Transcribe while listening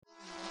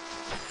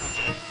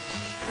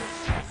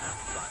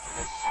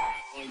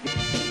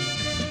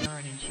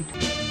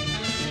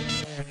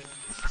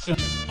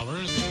Welcome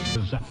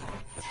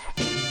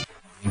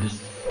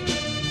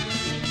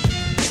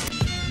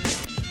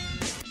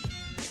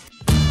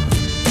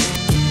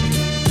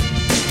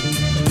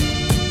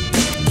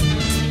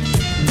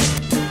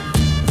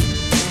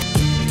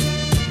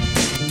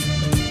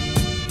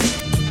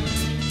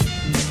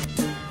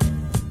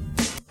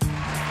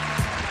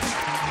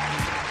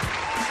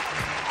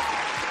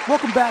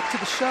back to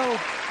the show.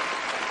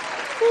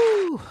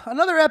 Woo,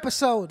 another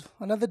episode,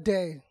 another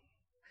day.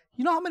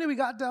 You know how many we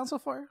got down so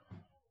far?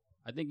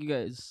 I think you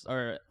guys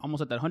are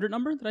almost at that 100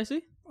 number that I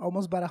see.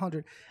 Almost about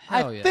 100.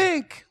 Hell yeah.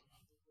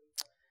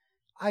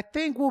 I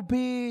think we'll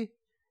be,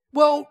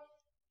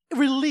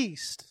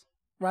 released,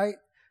 right?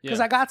 Because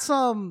I got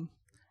some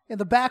in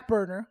the back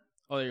burner.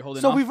 Oh, you're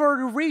holding So off? we've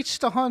already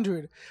reached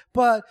 100.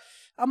 But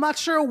I'm not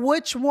sure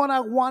which one I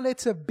want it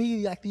to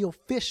be like the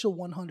official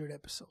 100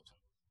 episode.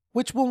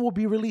 Which one will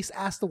be released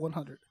as the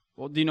 100?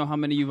 Well, do you know how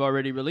many you've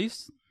already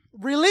released?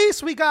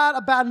 Release, we got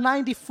about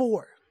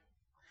 94.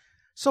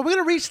 So we're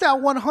going to reach that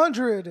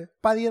 100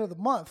 by the end of the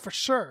month, for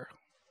sure.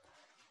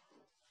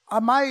 I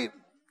might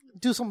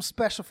do something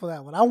special for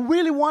that one. I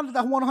really wanted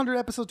that 100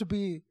 episode to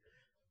be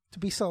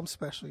something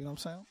special, you know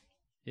what I'm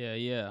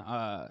saying?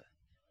 Yeah.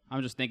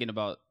 I'm just thinking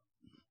about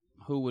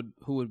who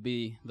would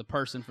be the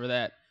person for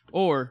that.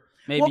 Or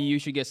maybe you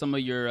should get some of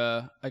your,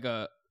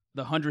 the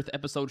 100th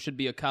episode should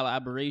be a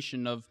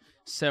collaboration of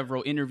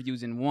several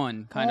interviews in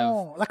one, kind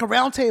of. Like a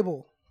round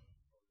table.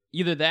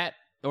 Either that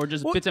or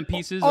just bits and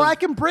pieces. Or I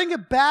can bring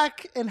it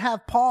back and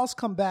have Pause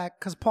come back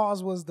because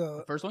Pause was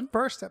the first one?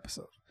 First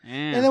episode.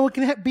 And then we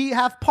can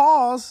have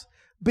Pause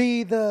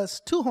be the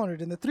 200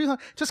 and the 300.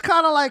 Just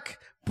kind of like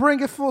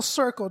bring it full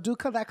circle, do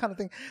that kind of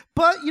thing.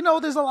 But,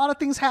 there's a lot of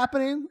things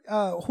happening.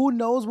 Who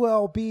knows where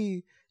I'll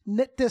be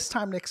this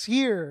time next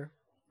year.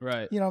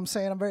 Right. You know what I'm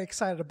saying? I'm very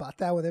excited about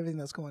that with everything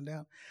that's going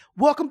down.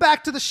 Welcome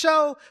back to the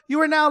show.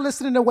 You are now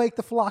listening to Wake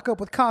the Flock Up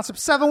with Concept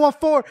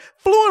 714.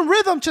 Fluent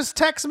Rhythm just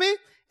texted me,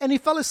 and he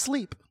fell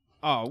asleep.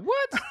 Oh,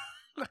 what?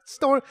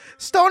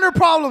 Stoner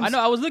problems. I know.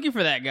 I was looking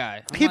for that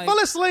guy. He fell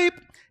asleep,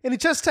 and he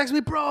just texted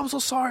me, bro, I'm so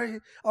sorry.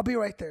 I'll be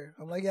right there.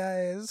 I'm like,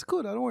 yeah, it's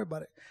cool. Don't worry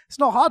about it. There's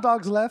no hot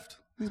dogs left.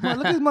 Look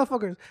at these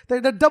motherfuckers.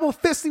 They're double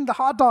fisting the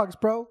hot dogs,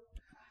 bro.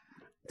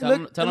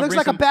 It looks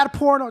like a bad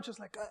porno, just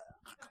like...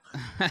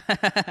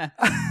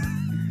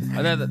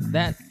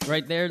 that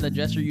right there, the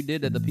gesture you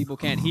did that the people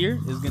can't hear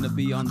is going to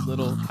be on the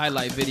little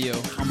highlight video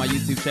on my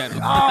YouTube channel.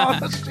 Oh,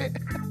 shit.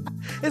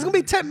 It's going to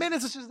be 10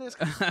 minutes. It's just this.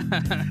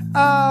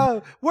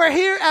 We're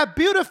here at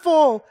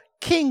beautiful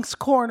King's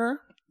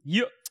Corner.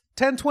 Yep.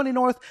 1020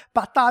 North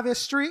Batavia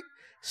Street.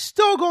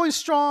 Still going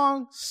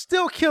strong.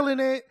 Still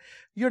killing it.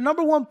 Your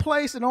number one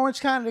place in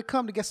Orange County to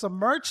come to get some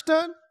merch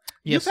done.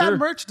 Yes, You've sir. had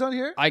merch done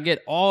here. I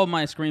get all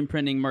my screen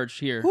printing merch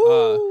here.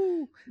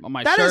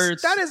 My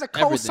shirts. That is a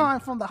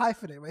cosign from the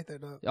Hyphanet right there,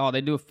 dog. Oh,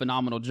 they do a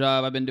phenomenal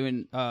job. I've been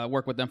doing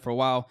work with them for a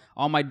while.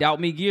 All my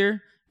Doubt Me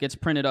gear gets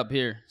printed up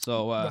here.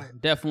 So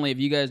definitely, if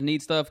you guys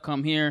need stuff,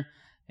 come here.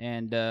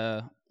 And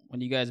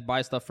when you guys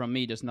buy stuff from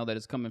me, just know that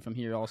it's coming from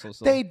here also.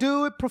 So they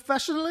do it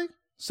professionally?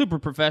 Super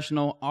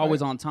professional,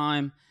 always on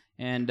time.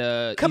 And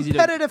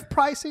competitive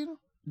pricing?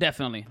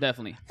 Definitely.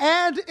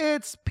 And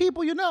it's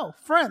people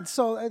friends.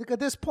 So at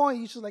this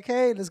point, you should like,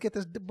 hey, let's get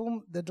this.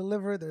 Boom, they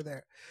deliver. They're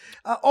there.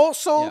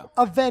 Also,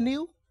 a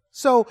venue.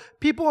 So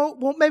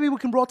people, maybe we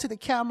can rotate the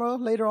camera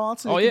later on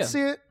so you can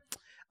see it.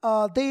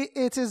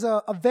 It is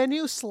a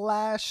venue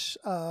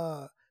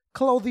 /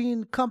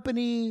 clothing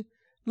company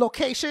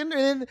location.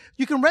 And then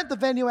you can rent the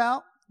venue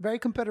out. Very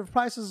competitive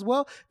prices as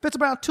well. Fits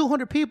around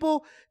 200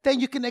 people. Then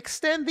you can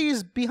extend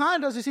these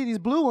behind us. You see these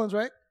blue ones,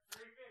 right?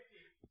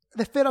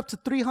 They fit up to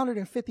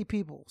 350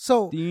 people.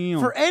 So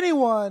for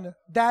anyone,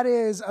 that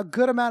is a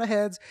good amount of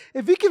heads.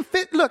 If you can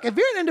if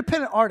you're an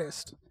independent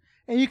artist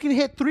and you can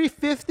hit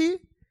 350,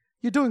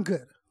 you're doing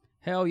good.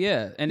 Hell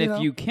yeah. And if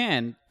you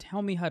can,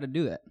 tell me how to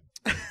do that.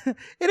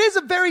 It is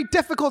a very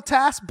difficult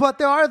task, but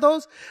there are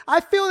those. I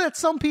feel that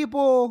some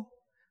people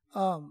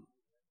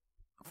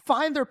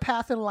find their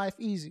path in life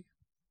easy.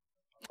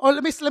 Or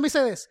let me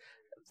say this.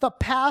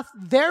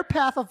 Their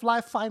path of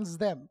life finds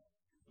them.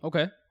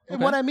 Okay. And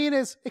what I mean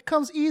is, it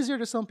comes easier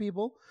to some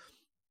people.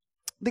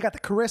 They got the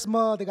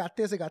charisma, they got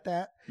this, they got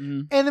that.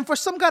 Mm-hmm. And then for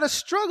some guy to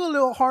struggle a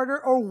little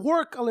harder or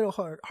work a little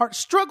hard.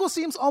 Struggle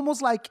seems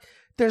almost like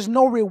there's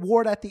no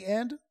reward at the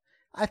end.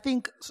 I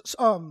think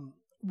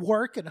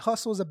work and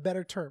hustle is a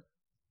better term.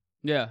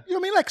 Yeah. You know what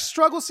I mean? Like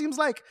struggle seems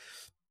like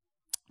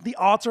the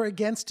odds are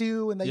against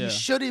you and that you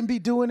shouldn't be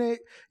doing it.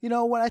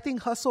 When I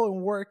think hustle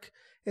and work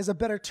is a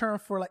better term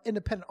for like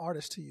independent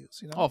artists to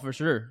use. Oh, for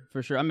sure.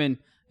 I mean,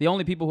 the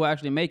only people who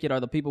actually make it are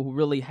the people who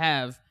really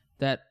have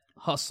that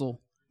hustle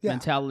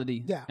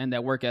mentality and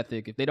that work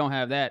ethic. If they don't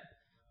have that,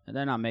 And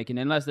they're not making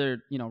it unless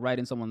they're,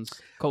 riding someone's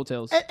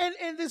coattails.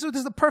 And this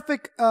is the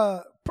perfect,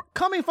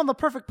 coming from the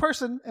perfect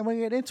person, and we're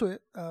going to get into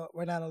it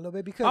right now in a little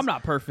bit because... I'm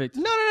not perfect.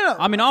 No.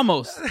 I mean,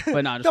 almost,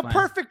 but not just the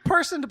perfect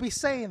person to be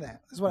saying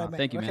that is what I meant.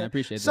 Thank you, man. I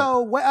appreciate that.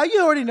 So,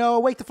 you already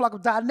know,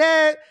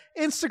 waketheflockup.net,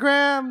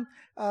 Instagram,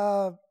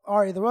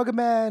 Ari the Rugged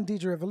Man,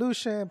 DJ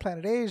Revolution,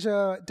 Planet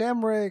Asia,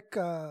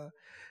 Demrick,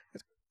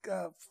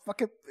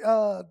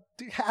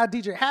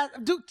 DJ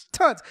Hat, dude,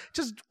 tons.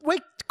 Just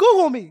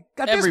Google me.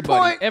 At this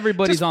point,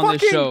 everybody's on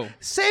this show.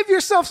 Save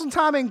yourself some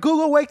time and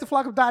Google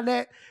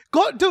waketheflockup.net.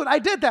 Go, dude. I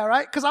did that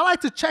right because I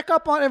like to check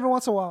up on every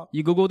once in a while.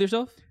 You Googled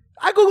yourself?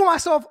 I Google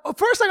myself.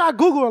 First, I got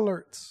Google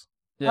alerts.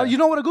 Yeah. You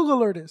know what a Google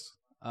alert is?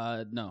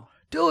 No.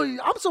 Dude,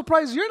 I'm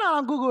surprised you're not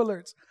on Google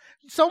alerts.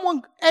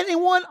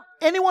 Anyone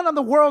in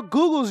the world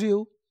Googles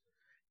you,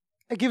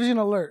 it gives you an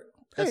alert.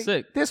 That's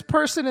sick. This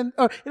person,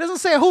 it doesn't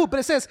say who, but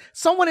it says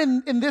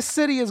someone in this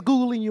city is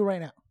Googling you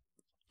right now.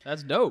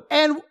 That's dope.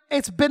 And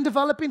it's been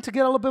developing to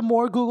get a little bit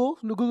more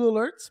new Google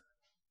alerts.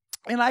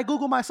 And I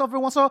Google myself every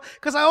once in a while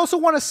because I also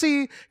want to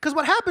see, because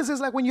what happens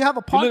is like when you have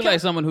a podcast. You look like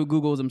someone who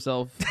Googles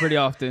himself pretty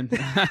often.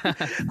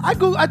 I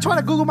try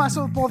to Google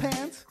myself with both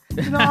hands.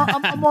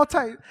 I'm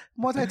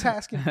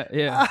multitasking.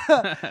 Yeah.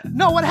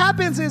 No, what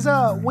happens is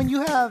when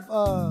you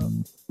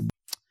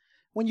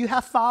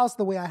have files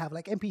the way I have,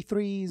 like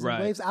MP3s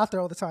and waves out there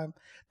all the time,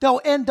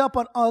 they'll end up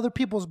on other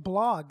people's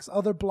blogs.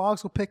 Other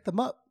blogs will pick them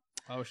up.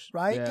 Oh,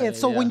 right? Yeah, and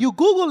so when you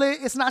Google it,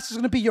 it's not just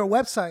going to be your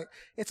website.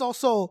 It's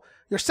also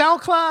your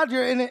SoundCloud.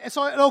 You're in it.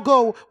 So it'll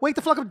go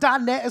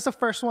waketheflockup.net is the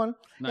first one.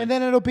 Nice. And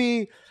then it'll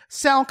be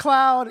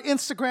SoundCloud,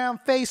 Instagram,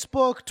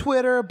 Facebook,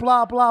 Twitter,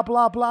 blah, blah,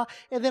 blah, blah.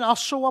 And then I'll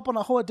show up on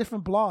a whole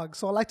different blog.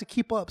 So I like to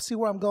keep up, see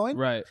where I'm going.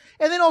 Right.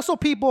 And then also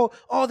people,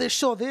 this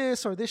show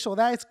this or this show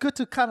that. It's good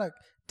to kind of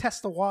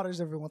test the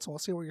waters every once in a while,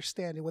 see where you're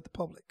standing with the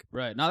public.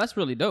 Right. Now that's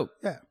really dope.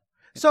 Yeah.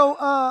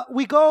 So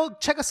we go,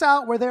 check us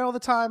out. We're there all the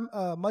time.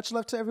 Much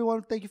love to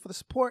everyone. Thank you for the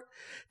support.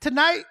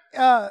 Tonight,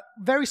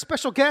 very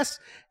special guest,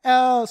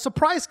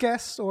 surprise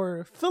guest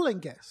or filling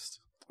guest,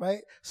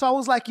 right? So I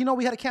was like,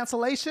 we had a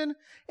cancellation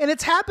and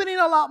it's happening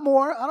a lot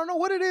more. I don't know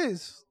what it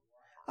is.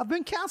 I've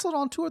been canceled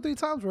on 2 or 3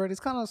 times already.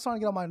 It's kind of starting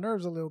to get on my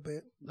nerves a little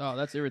bit. Oh,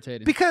 that's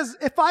irritating. Because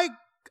if I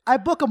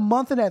book a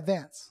month in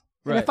advance,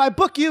 and if I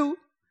book you,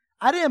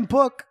 I didn't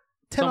book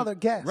 10 other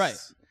guests. Right.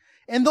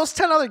 And those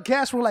 10 other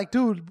guests were like,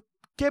 dude,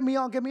 get me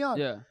on.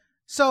 Yeah.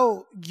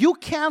 So you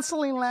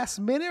canceling last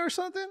minute or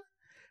something,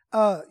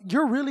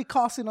 you're really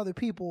costing other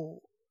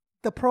people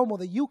the promo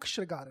that you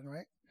should have gotten,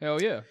 right?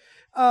 Hell yeah.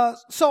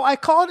 So I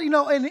called, and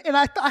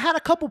I had a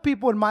couple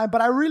people in mind,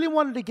 but I really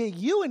wanted to get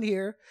you in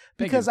here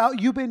because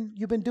you've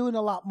been doing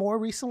a lot more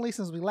recently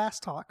since we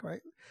last talked,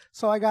 right?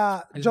 So I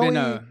got Joey,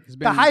 the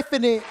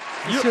Hyphanet,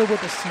 is here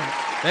with us tonight.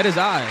 That is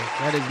I.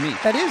 That is me.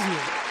 That is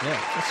you. Yeah.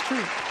 That's true.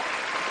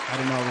 I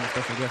didn't know I was a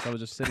special guest. I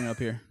was just sitting up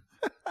here.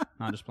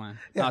 No, I'm just playing.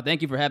 Yeah.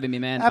 Thank you for having me,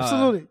 man.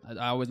 Absolutely.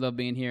 I always love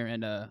being here,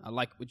 and I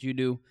like what you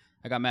do.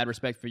 I got mad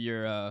respect for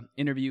your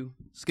interview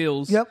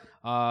skills,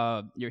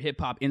 your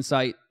hip-hop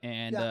insight,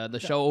 and the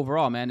show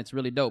overall, man. It's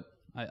really dope.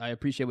 I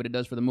appreciate what it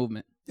does for the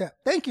movement. Yeah,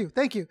 thank you.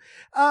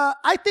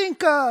 I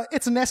think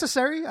it's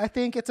necessary. I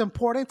think it's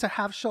important to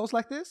have shows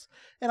like this.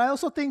 And I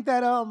also think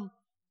that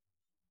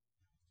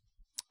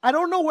I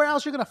don't know where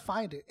else you're going to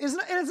find it. I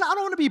don't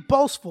want to be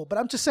boastful, but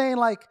I'm just saying,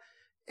 like,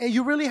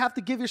 you really have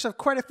to give yourself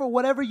credit for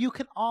whatever you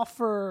can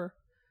offer,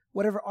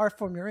 whatever art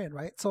form you're in,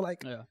 right? So,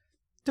 like,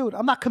 dude,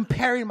 I'm not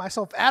comparing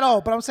myself at all,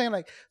 but I'm saying,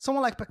 like,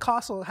 someone like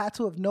Picasso had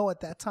to have known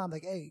at that time,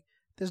 like, hey,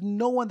 there's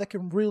no one that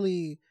can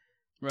really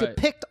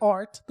depict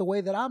art the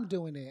way that I'm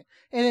doing it.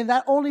 And then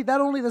that only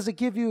does it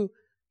give you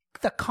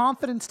the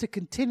confidence to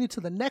continue to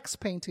the next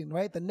painting,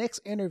 right? The next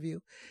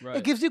interview. Right.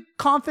 It gives you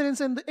confidence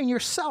in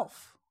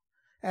yourself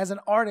as an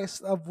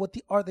artist of what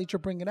the art that you're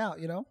bringing out,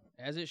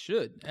 As it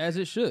should.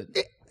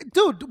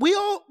 Dude, we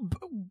all,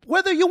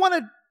 whether you want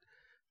to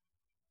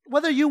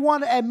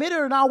admit it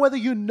or not, whether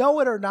you know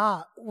it or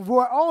not,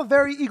 we're all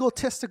very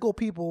egotistical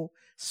people,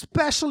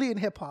 especially in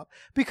hip hop,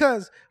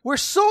 because we're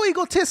so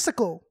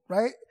egotistical,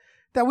 right?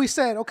 That we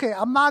said, okay,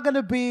 I'm not going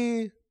to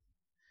be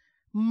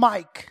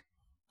Mike.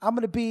 I'm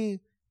going to be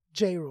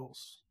J.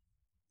 Rules.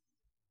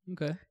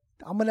 Okay.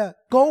 I'm going to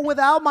go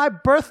without my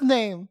birth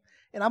name,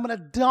 and I'm going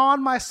to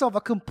don myself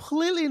a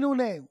completely new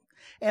name.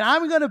 And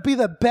I'm going to be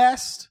the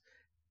best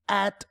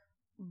at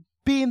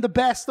being the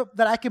best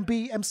that I can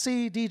be,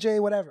 MC, DJ,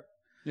 whatever.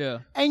 Yeah.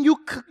 And you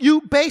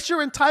base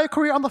your entire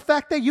career on the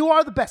fact that you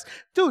are the best.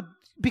 Dude,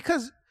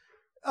 because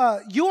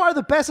you are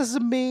the best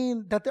doesn't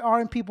mean that there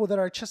aren't people that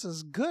are just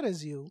as good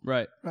as you.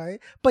 Right. Right?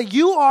 But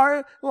you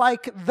are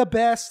like the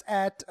best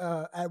at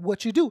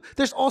what you do.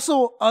 There's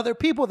also other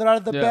people that are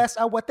the best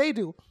at what they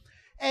do.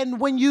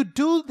 And when you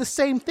do the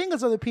same thing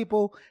as other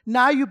people,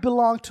 now you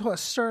belong to a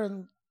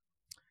certain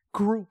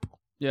group.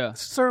 Yeah.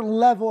 Certain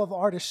level of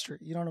artistry.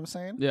 You know what I'm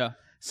saying? Yeah.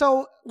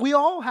 So we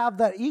all have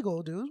that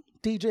ego, dude.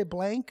 DJ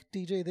blank,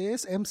 DJ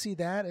this, MC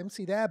that,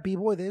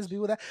 B-boy this,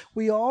 B-boy that.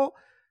 We all,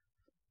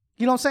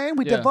 you know what I'm saying?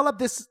 We develop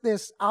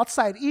this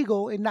outside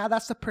ego, and now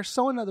that's the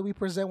persona that we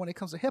present when it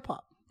comes to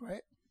hip-hop,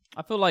 right?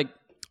 I feel like,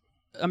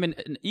 I mean,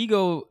 an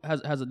ego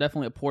has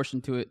definitely a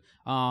portion to it.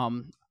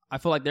 I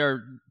feel like there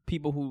are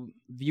people who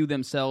view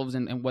themselves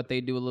and what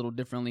they do a little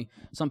differently.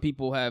 Some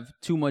people have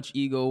too much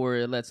ego where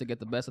it lets it get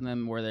the best of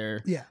them, where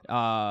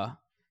they're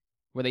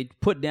where they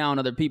put down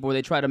other people, where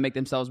they try to make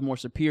themselves more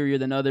superior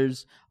than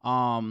others,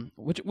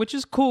 which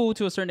is cool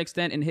to a certain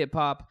extent in hip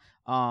hop.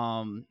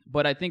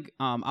 But I think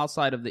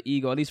outside of the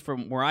ego, at least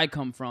from where I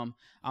come from,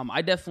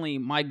 I definitely,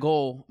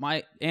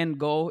 my end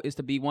goal is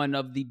to be one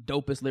of the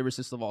dopest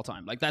lyricists of all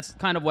time. Like, that's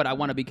kind of what I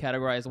want to be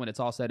categorized when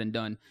it's all said and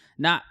done.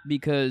 Not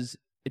because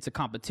it's a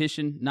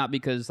competition, not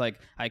because like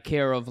I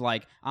care of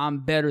like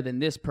I'm better than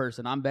this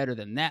person, I'm better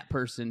than that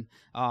person.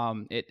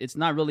 It's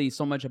not really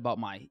so much about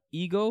my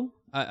ego.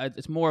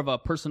 It's more of a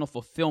personal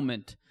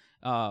fulfillment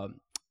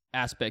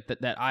aspect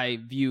that I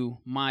view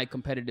my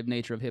competitive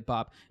nature of hip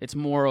hop. It's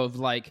more of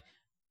like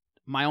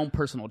my own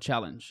personal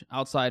challenge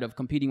outside of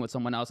competing with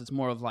someone else. It's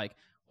more of like,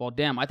 well,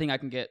 damn, I think I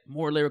can get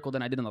more lyrical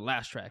than I did on the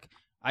last track.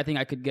 I think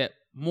I could get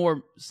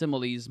more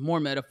similes,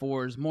 more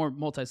metaphors, more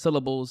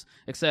multi-syllables,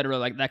 etc.,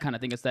 like that kind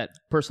of thing. It's that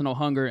personal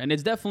hunger, and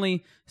it's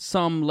definitely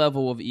some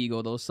level of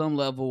ego, though, some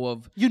level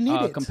of you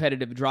need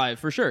competitive drive,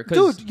 for sure.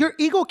 Dude, your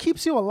ego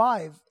keeps you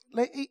alive.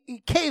 Like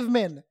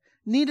cavemen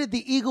needed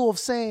the ego of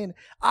saying,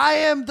 I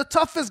am the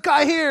toughest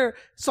guy here,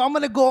 so I'm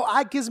going to go.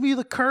 It gives me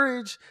the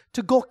courage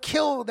to go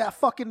kill that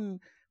fucking,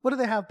 what did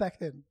they have back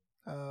then?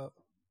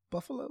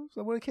 Buffaloes?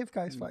 What did cave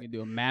guys fight?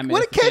 Do a mammoth.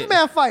 What did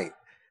caveman fight?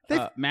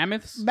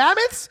 Mammoths?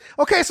 Mammoths?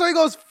 Okay, so he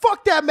goes,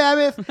 fuck that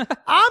mammoth.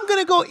 I'm going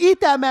to go eat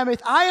that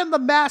mammoth. I am the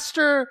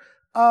master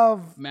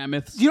of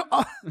mammoths.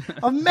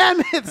 Of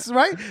mammoths,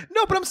 right?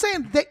 No, but I'm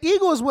saying the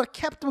ego is what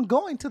kept him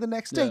going to the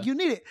next day. You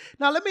need it.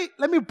 Now, let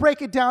me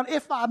break it down,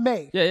 if I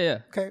may. Yeah.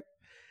 Okay.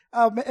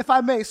 If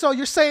I may. So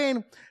you're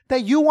saying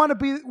that you want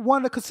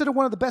to consider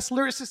one of the best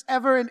lyricists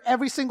ever, and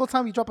every single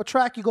time you drop a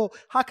track, you go,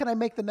 how can I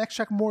make the next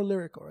track more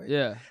lyrical, right?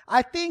 Yeah.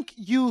 I think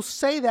you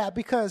say that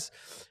because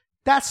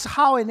that's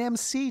how an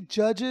MC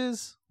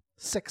judges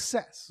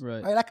success,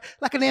 right?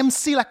 Like an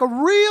MC, like a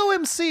real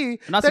MC.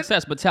 Not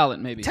success, but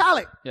talent, maybe.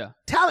 Talent. Yeah.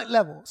 Talent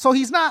level. So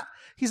he's not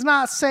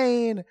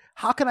saying,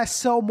 how can I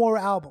sell more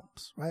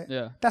albums, right?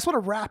 Yeah. That's what a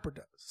rapper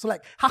does. So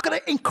like, how can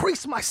I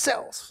increase my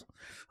sales?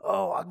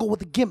 Oh, I go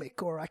with a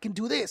gimmick, or I can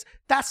do this.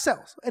 That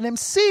sells. An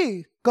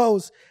MC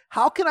goes,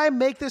 how can I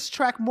make this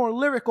track more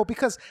lyrical?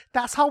 Because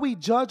that's how we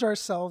judge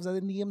ourselves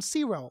in the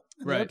MC realm.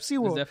 Right. The MC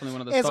world. It's definitely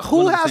one of the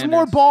who has standards.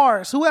 more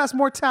bars, who has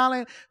more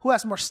talent, who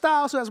has more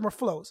styles, who has more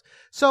flows.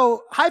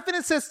 So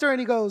Hyphanet sits there and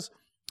he goes,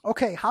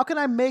 okay, how can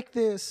I make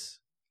this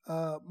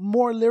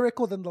more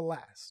lyrical than the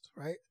last,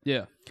 right?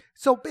 Yeah.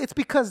 So it's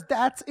because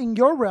that's in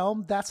your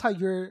realm. That's how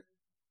you're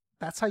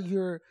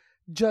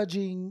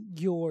judging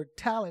your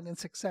talent and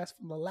success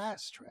from the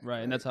last track.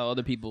 Right, and that's how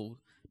other people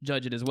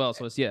judge it as well.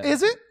 So it's, yeah.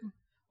 Is it?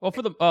 Well,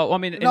 for the, I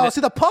mean... No,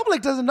 see, the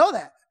public doesn't know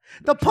that.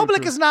 The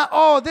public is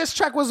not, this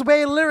track was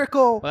way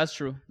lyrical. Well, that's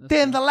true.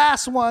 Than the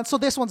last one, so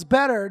this one's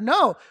better.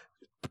 No.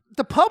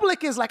 The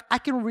public is like, I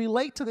can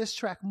relate to this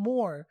track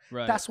more.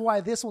 Right. That's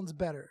why this one's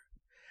better.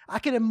 I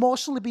can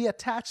emotionally be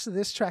attached to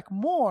this track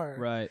more.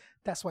 Right.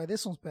 That's why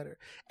this one's better.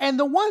 And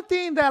the one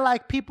thing that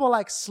like people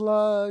like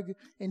Slug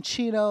and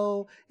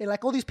Chino and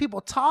like all these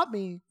people taught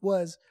me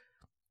was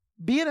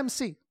be an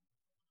MC.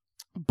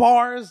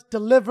 Bars,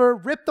 deliver,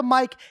 rip the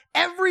mic.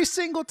 Every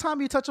single time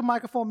you touch a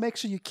microphone, make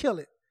sure you kill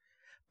it.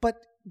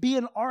 But be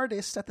an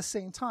artist at the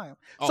same time.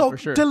 So for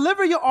sure.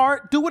 Deliver your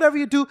art, do whatever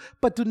you do,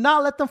 but do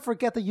not let them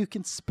forget that you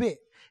can spit.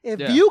 If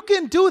you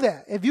can do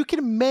that, if you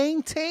can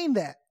maintain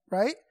that,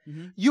 right?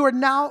 Mm-hmm. You are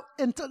now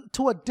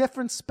into a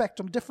different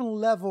spectrum, different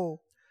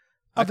level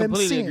of I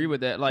completely MCing, agree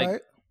with that. Like,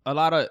 right? A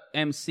lot of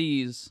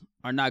MCs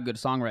are not good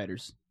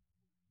songwriters.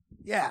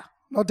 Yeah,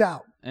 no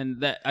doubt.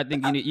 And that, I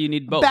think you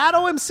need both.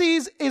 Battle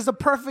MCs is a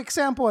perfect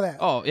example of that.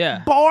 Oh,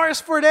 yeah. Bars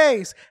for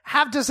days.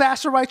 Have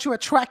Disaster write you a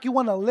track you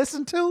want to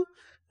listen to.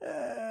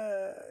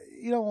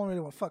 You don't really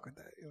want to fuck with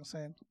that. You know what I'm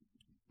saying?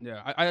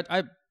 Yeah.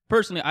 I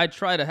personally, I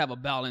try to have a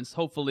balance.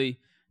 Hopefully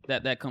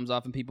that comes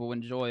off and people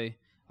enjoy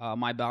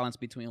my balance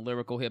between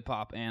lyrical hip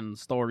hop and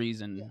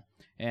stories and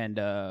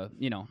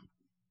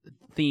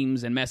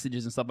themes and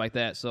messages and stuff like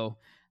that. So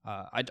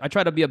I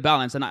try to be a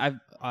balance, and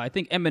I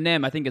think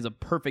Eminem is a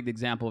perfect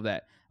example of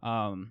that.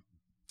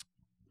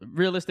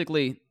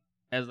 Realistically,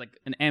 as like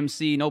an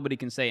MC, nobody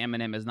can say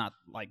Eminem is not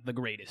like the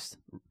greatest.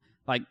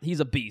 Like, he's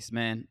a beast,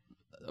 man.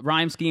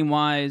 Rhyme scheme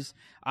wise,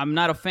 I'm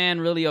not a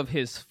fan really of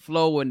his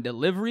flow and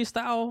delivery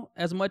style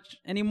as much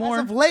anymore.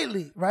 As of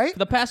lately, right? For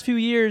the past few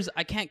years,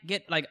 I can't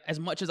get like as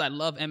much as I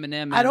love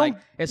Eminem. And,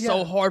 it's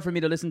so hard for me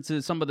to listen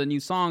to some of the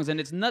new songs, and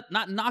it's not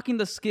knocking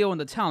the skill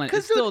and the talent.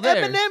 It's still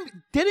there. Eminem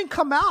didn't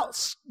come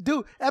out.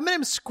 Dude,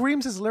 Eminem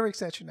screams his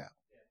lyrics at you now.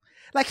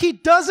 Like, he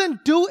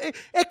doesn't do it.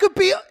 It could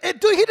be,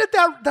 dude, he did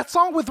that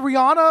song with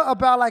Rihanna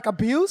about like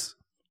abuse,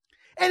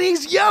 and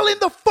he's yelling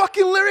the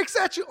fucking lyrics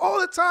at you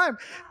all the time.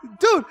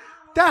 Dude,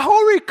 that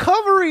whole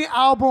Recovery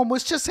album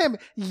was just him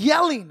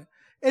yelling.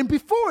 And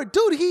before,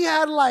 dude, he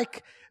had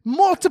like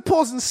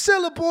multiples and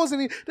syllables,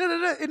 and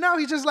and now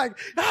he's just like,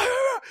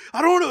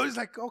 I don't know. He's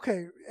like,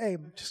 okay, hey,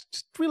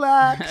 just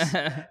relax,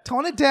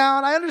 tone it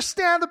down. I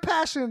understand the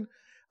passion,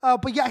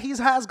 but yeah, he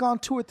has gone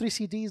 2 or 3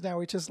 CDs now,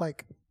 where it's just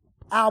like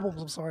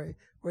albums. I'm sorry,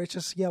 where it's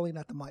just yelling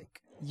at the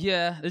mic.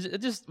 Yeah,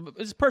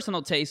 it's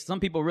personal taste. Some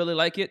people really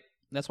like it.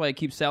 That's why it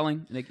keeps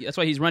selling. That's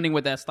why he's running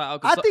with that style.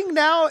 I think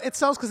now it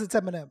sells because it's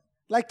Eminem.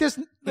 Like this,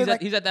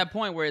 he's at that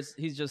point where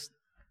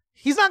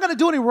he's not gonna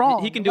do any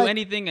wrong. He can do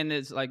anything, and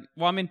it's like,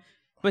 well, I mean,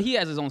 but he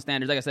has his own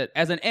standards. Like I said,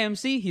 as an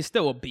MC, he's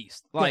still a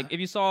beast. Like if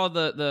you saw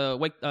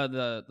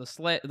the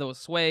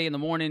sway in the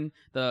morning,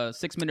 the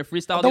 6-minute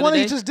freestyle, the one other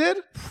day, he just did,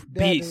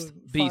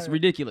 beast,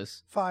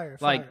 ridiculous, fire.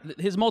 Like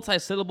his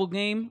multi-syllable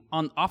game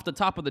off the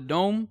top of the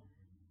dome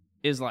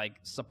is like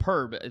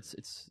superb.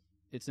 It's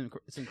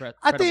incredible.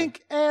 I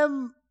think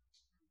M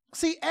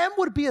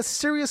would be a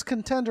serious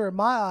contender in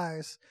my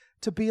eyes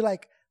to be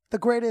like the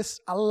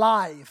greatest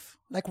alive,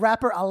 like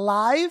rapper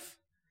alive,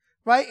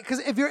 right? Because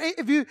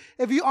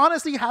if you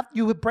honestly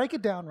you would break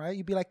it down, right?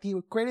 You'd be like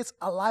the greatest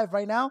alive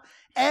right now.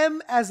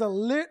 M as a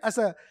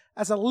lyricist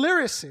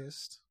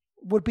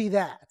would be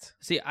that.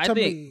 See, I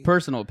think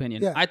personal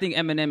opinion. Yeah. I think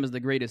Eminem is the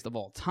greatest of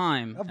all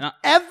time,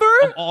 ever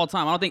of all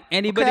time. I don't think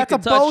anybody can touch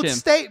him. That's a bold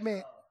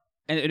statement.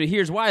 And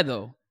here's why,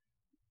 though.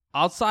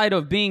 Outside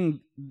of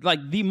being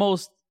like the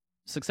most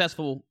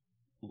successful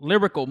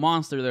lyrical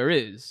monster there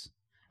is,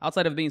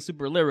 outside of being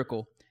super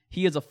lyrical,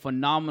 he is a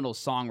phenomenal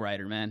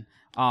songwriter, man.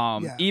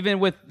 Even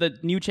with the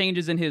new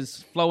changes in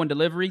his flow and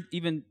delivery,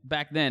 even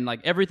back then, like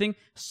everything,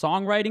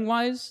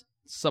 songwriting-wise,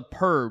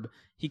 superb.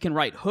 He can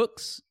write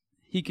hooks.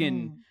 He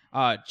can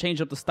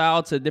change up the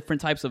style to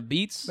different types of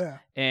beats. Yeah.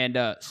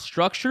 And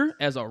structure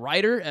as a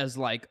writer, as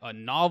like a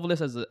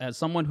novelist, as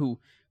someone who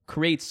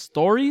creates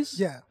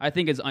stories, I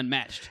think is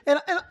unmatched. And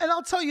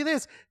I'll tell you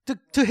this,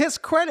 to his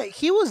credit,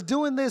 he was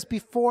doing this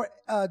before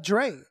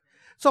Dre.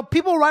 So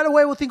people right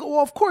away will think, well,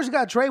 of course you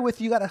got Dre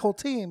with you, got a whole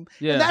team.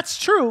 Yeah. And that's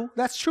true.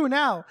 That's true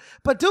now.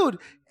 But dude,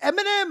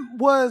 Eminem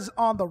was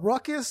on the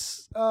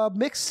Ruckus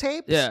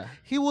mixtapes. Yeah.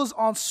 He was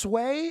on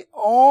Sway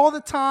all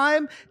the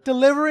time,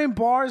 delivering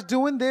bars,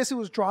 doing this. He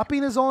was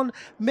dropping his own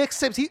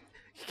mixtapes.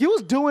 He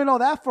was doing all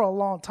that for a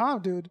long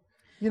time, dude.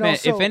 You know, man,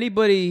 if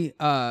anybody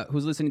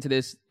who's listening to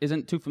this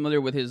isn't too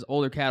familiar with his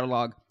older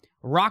catalog,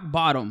 Rock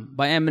Bottom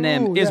by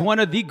Eminem is one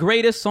of the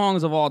greatest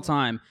songs of all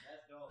time.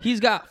 He's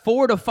got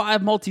 4 to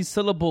 5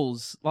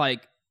 multi-syllables,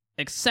 like,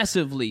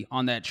 excessively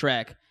on that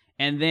track.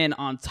 And then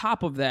on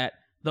top of that,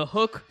 the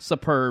hook,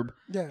 superb.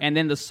 Yeah. And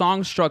then the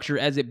song structure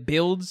as it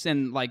builds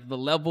and, like, the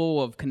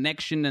level of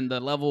connection and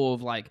the level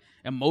of, like,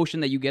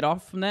 emotion that you get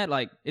off from that,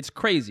 like, it's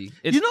crazy.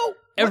 It's,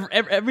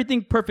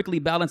 everything perfectly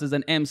balances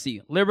an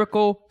MC.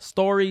 Lyrical,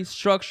 story,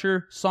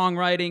 structure,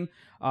 songwriting,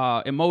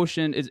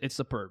 emotion. It's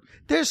superb.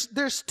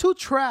 There's 2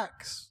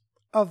 tracks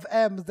of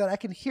M's that I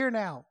can hear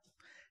now.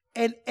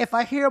 And if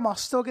I hear them, I'll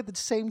still get the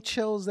same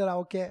chills that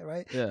I'll get,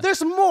 right? Yeah.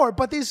 There's more,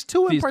 but these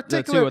 2 in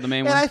particular. The 2 are the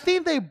main ones. And I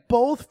think they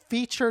both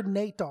feature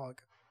Nate Dogg,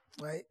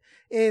 right?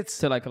 It's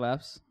Till I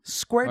Collapse?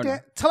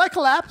 Till I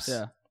Collapse?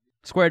 Yeah.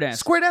 Square Dance.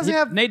 Square Dance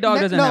have... Nate Dogg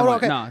doesn't have one.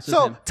 Okay. No, it's just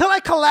so, him. Till I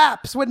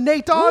Collapse with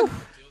Nate Dogg...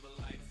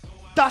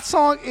 That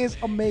song is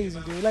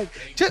amazing, dude. Like,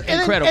 just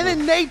incredible. And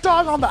then Nate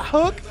Dogg on the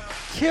hook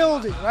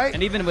killed it, right?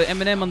 And even with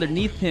Eminem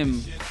underneath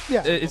him,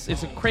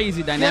 it's a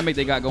crazy dynamic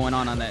they got going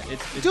on that.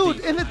 It's dude,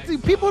 deep. And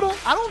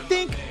I don't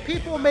think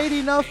people made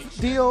enough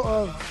deal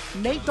of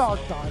Nate Dogg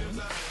dying,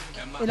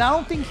 and I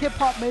don't think hip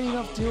hop made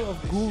enough deal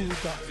of Guru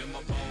dying.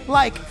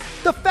 Like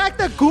the fact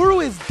that Guru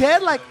is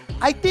dead, like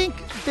I think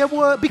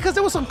because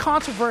there was some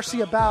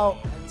controversy about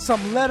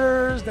some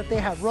letters that they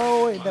had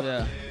wrote,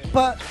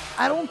 but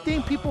I don't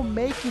think people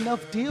make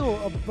enough deal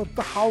of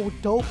how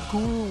dope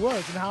Guru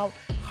was and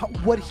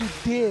what he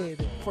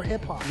did for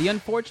hip hop. The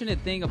unfortunate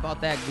thing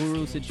about that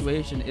Guru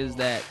situation is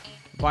that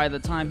by the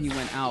time he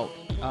went out,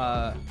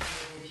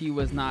 he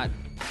was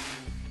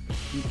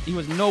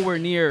nowhere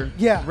near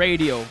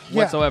radio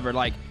whatsoever.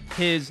 Like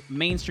his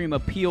mainstream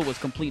appeal was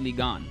completely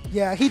gone.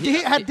 Yeah, he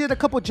did a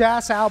couple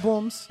jazz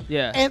albums.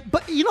 Yeah,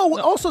 but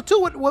also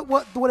too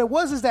what it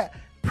was is that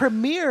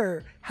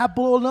Premier had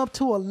blown up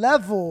to a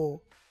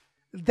level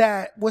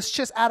that was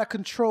just out of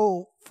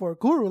control for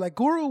Guru. Like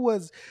Guru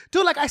was,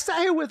 dude, like I sat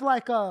here with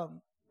like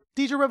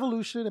DJ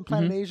Revolution and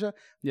Planet Asia.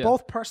 Yeah.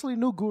 Both personally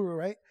knew Guru,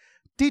 right?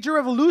 DJ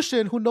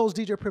Revolution, who knows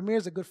DJ Premier,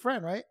 is a good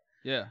friend, right?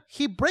 Yeah.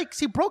 He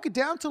broke it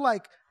down to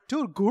like,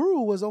 dude,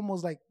 Guru was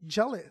almost like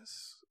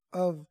jealous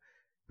of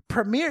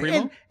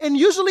Premier. And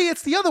usually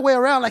it's the other way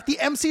around. Like the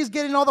MC's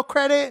getting all the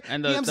credit.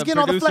 And the MC's getting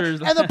all the flack.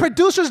 And the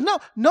producers, no,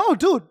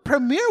 dude,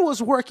 Premier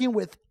was working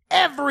with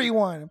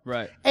everyone.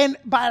 Right. And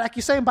like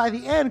you're saying, by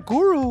the end,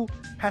 Guru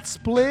had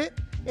split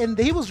and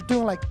he was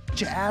doing like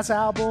jazz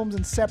albums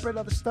and separate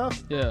other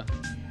stuff. Yeah.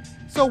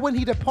 So when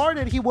he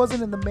departed, he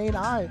wasn't in the main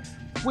eye,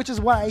 which is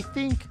why I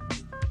think,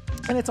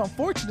 and it's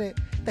unfortunate,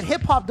 that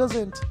hip hop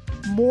doesn't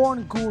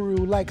mourn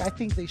Guru like I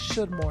think they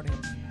should mourn him.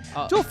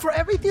 Dude, for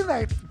everything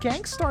that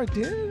Gangstar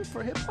did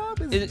for hip hop,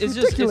 it's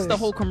ridiculous. It's the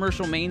whole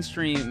commercial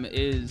mainstream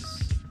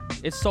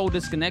it's so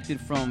disconnected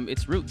from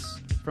its roots.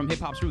 from hip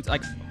hop's roots.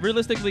 Like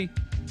realistically,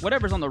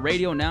 whatever's on the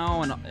radio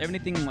now and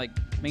everything like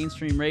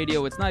mainstream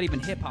radio, it's not even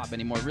hip hop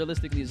anymore.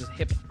 Realistically, it's just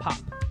hip hop.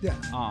 Yeah.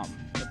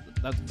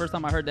 That's the first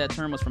time I heard that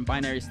term was from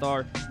Binary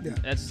Star. Yeah.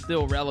 That's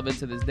still relevant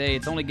to this day.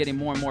 It's only getting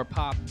more and more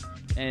pop,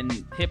 and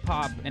hip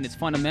hop and its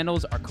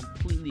fundamentals are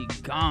completely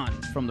gone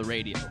from the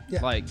radio.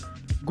 Yeah. Like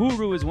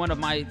Guru is one of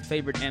my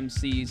favorite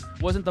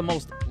MCs. Wasn't the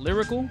most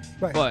lyrical,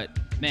 right. but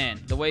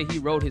man, the way he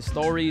wrote his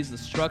stories, the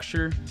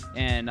structure,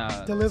 and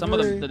some of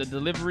the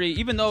delivery,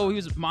 even though he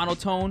was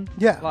monotone,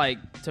 like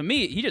to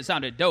me, he just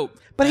sounded dope.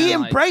 But he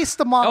embraced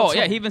the monotone. Oh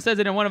yeah, he even says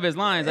it in one of his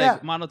lines,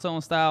 like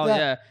monotone style.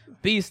 Yeah.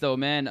 Beast though,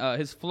 man.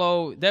 His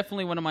flow,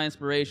 definitely one of my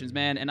inspirations,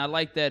 man. And I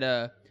like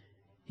that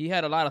he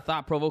had a lot of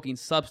thought-provoking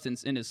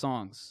substance in his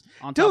songs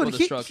on top of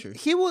the structure.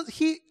 He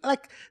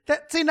like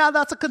that. See, now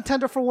that's a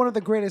contender for one of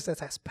the greatest that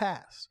has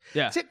passed.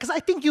 Yeah, because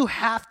I think you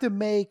have to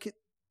make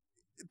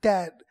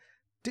that.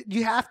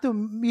 You have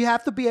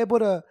to be able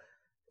to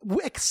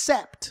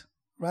accept,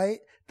 right,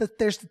 that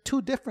there's the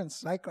two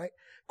differences, like, right?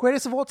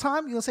 Greatest of all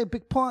time, you'll say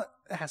Big Pun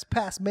has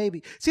passed,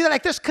 maybe. See,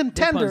 like there's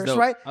contenders,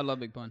 right? I love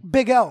Big Pun.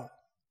 Big L.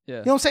 Yeah.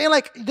 You know what I'm saying?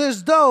 Like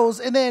there's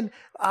those, and then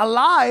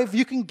alive,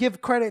 you can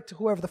give credit to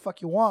whoever the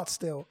fuck you want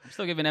still. I'm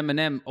still giving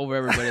Eminem over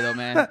everybody though,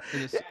 man.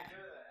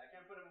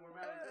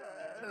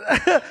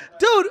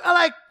 Dude, I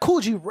like Cool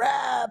G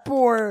Rap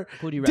or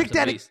Dick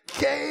Daddy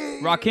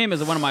K. Rakim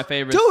is one of my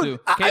favorites too.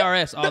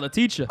 KRS, the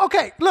teacher.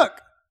 Okay, look,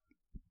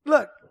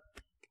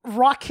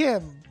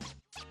 Rakim.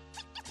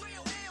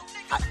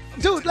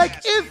 Dude, like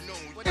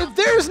if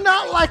there's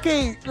not like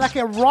a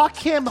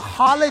Rakim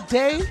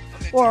holiday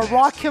or a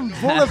Rakim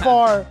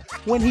Boulevard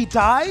when he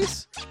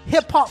dies,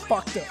 hip hop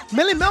fucked up.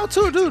 Millie Mel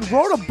too, dude,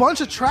 wrote a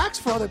bunch of tracks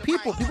for other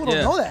people. People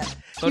don't know that.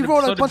 He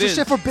wrote a bunch of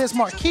shit for Biz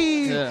Markie.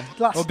 Yeah.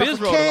 Biz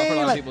wrote a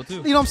lot of people too.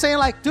 You know what I'm saying?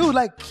 Like, dude,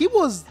 like these are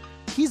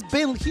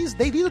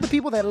the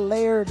people that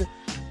layered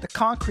the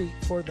concrete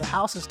for the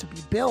houses to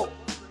be built.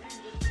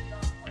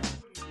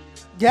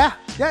 Yeah.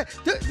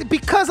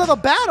 Because of the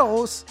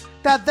battles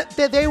that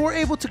they were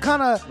able to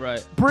kind of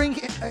bring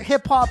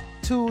hip hop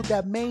to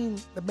the main.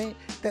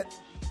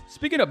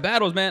 Speaking of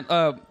battles, man,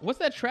 what's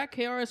that track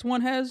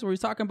KRS-One has where he's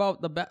talking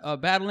about the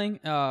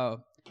battling,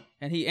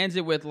 and he ends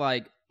it with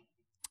like,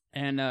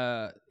 and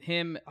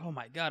him. Oh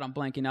my God, I'm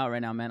blanking out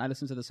right now, man. I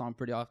listen to the song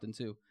pretty often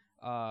too.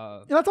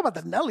 You're not talking about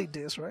the Nelly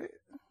diss, right?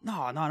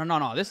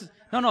 No.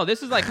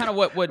 This is like kind of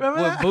what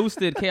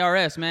boosted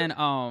KRS, man.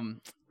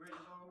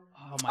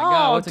 Oh my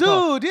God! What's it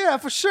called? Yeah,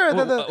 for sure.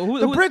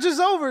 The Bridge is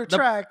Over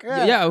track.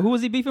 Yeah, who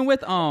was he beefing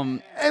with?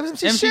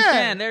 MC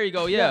Shan. There you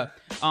go. Yeah.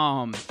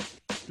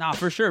 Nah,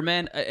 for sure,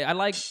 man. I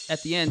like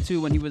at the end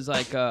too when he was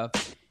like,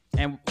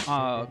 and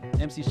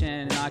MC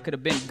Shan and I could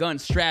have been gun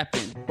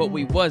strapping, but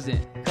we wasn't,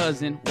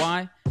 cousin.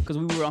 Why? Because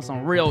we were on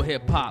some real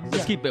hip hop.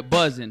 Let's keep it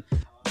buzzing.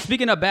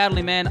 Speaking of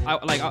battling, man,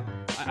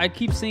 I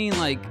keep seeing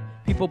like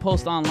people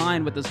post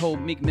online with this whole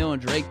Meek Mill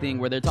and Drake thing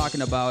where they're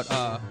talking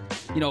about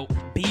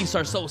beefs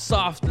are so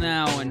soft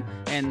now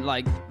and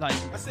like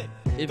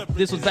if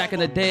this was back in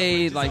the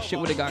day, like shit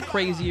would have got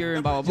crazier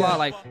and blah blah blah.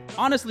 Like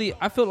honestly,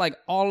 I feel like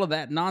all of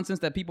that nonsense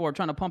that people are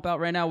trying to pump out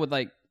right now with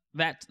like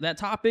that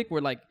topic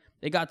where like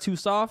it got too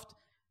soft,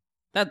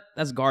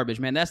 that's garbage,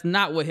 man. That's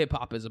not what hip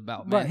hop is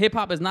about, man. Right. Hip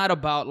hop is not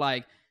about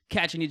like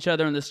catching each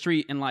other in the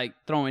street and like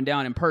throwing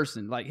down in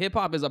person. Like hip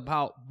hop is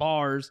about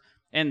bars.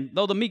 And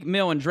though the Meek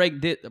Mill and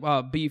Drake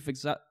beef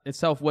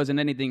itself wasn't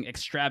anything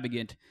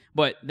extravagant,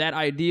 but that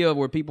idea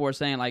where people are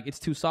saying like it's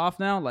too soft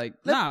now, like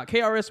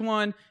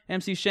KRS-One,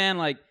 MC Shan,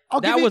 like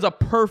that was a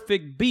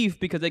perfect beef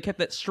because they kept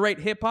that straight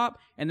hip hop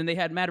and then they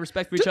had mad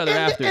respect for each other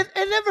after. It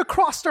never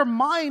crossed their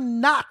mind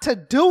not to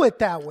do it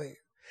that way.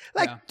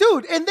 Like,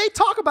 dude, and they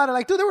talk about it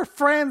like, dude, they were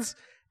friends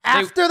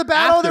after the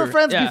battle, they were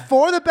friends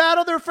before the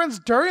battle, they were friends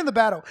during the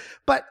battle.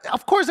 But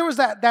of course there was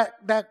that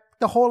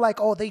the whole like,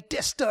 oh, they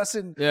dissed us,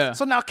 and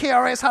so now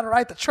KRS had to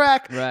write the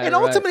track, and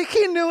ultimately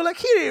he knew like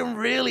he didn't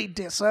really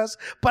diss us,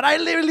 but I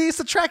released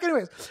the track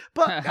anyways.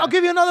 But I'll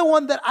give you another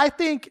one that I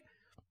think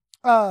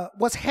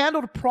was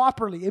handled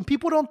properly, and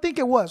people don't think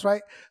it was,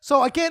 right?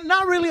 So again,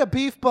 not really a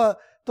beef, but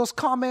those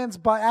comments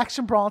by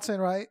Action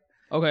Bronson, right?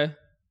 Okay,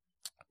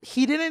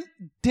 he didn't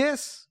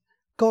diss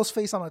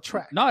Ghostface on a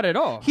track. Not at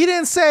all. He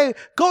didn't say,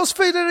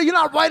 Ghostface, you're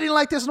not writing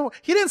like this. No,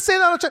 he didn't say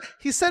that on a track.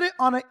 He said it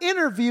on an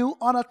interview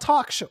on a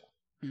talk show.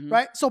 Mm-hmm.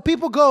 Right? So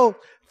people go,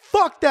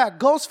 fuck that.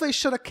 Ghostface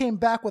should have came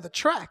back with a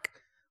track.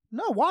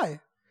 No, why?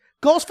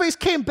 Ghostface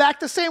came back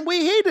the same way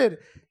he did.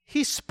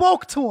 He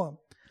spoke to him.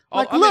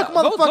 Like, look,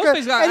 motherfucker.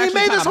 And he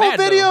made this whole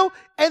video.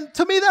 And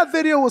to me, that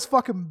video was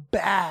fucking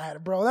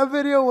bad, bro. That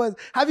video was...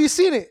 Have you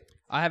seen it?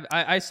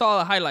 I saw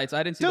the highlights.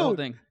 I didn't see the whole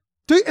thing.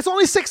 Dude, it's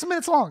only 6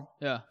 minutes long.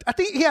 Yeah. I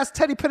think he has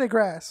Teddy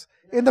Pendergrass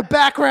in the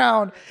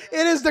background.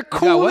 It is the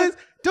coolest...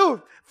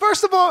 Dude,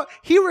 first of all,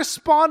 he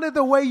responded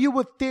the way you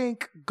would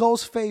think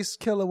Ghostface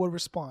Killer would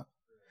respond.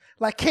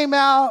 Like, came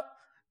out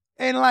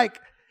and like...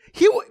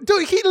 He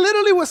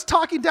literally was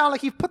talking down,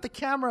 like he put the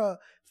camera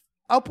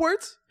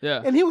upwards.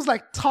 Yeah. And he was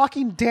like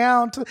talking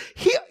down to...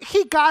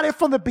 He got it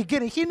from the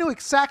beginning. He knew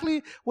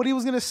exactly what he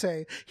was going to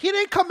say. He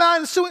didn't come out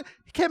and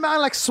He came out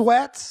in like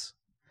sweats.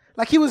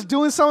 Like he was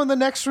doing something in the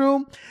next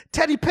room.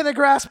 Teddy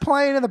Pendergrass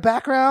playing in the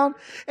background.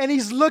 And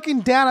he's looking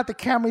down at the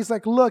camera. He's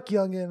like, look,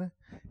 youngin,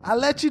 I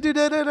let you do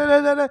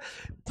da-da-da-da-da-da.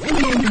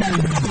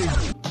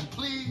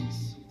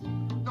 Please.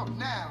 No,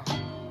 now.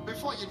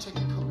 Before you take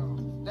your coat off.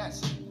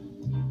 That's it.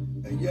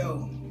 Hey,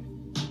 yo.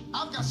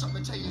 I've got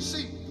something to tell you.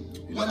 See,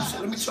 Let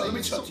me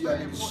talk to y'all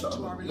niggas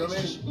something. You know what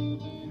I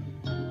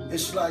mean?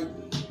 It's like,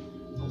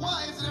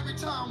 why is it every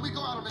time we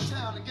go out of the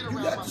town and get around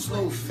you got this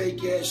little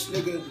fake ass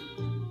nigga,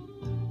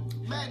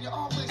 man, you're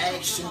always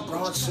Action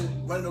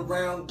Bronson, running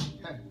around,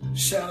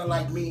 sounding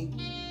like me.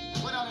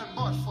 What I done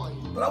bought for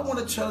you? But I want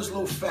to tell this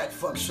little fat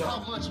fuck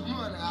How something. much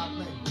money I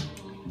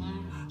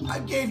made? I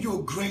gave you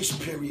a grace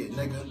period,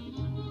 nigga.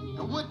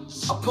 And what? I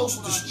supposed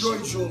to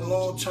destroyed you a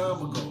long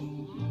time ago.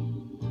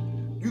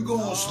 You go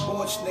on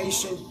Sports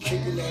Nation,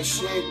 kicking that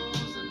shit,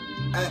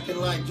 acting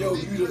like, yo,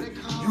 you the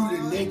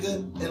nigga,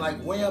 and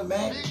like where I'm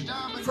at.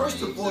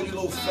 First of all, you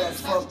little fat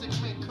fuck,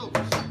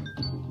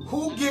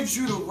 who gives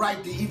you the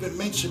right to even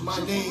mention my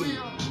name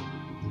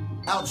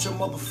out your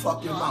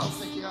motherfucking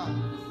mouth?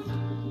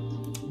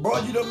 Boy,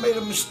 you done made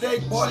a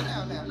mistake, boy.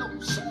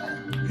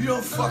 You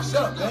done fucked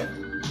up,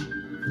 man.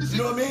 You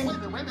know what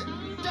I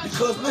mean?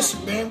 Because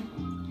listen, man,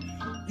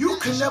 you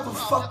can never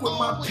fuck with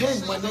my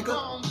pen, my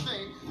nigga.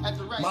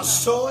 My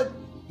sword,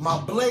 my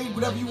blade,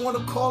 whatever you want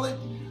to call it.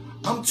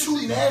 I'm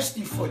too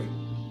nasty for you.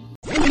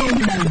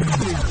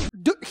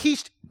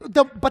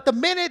 But the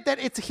minute that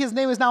his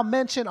name is now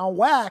mentioned on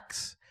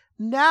Wax,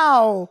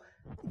 now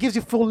gives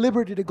you full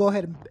liberty to go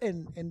ahead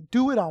and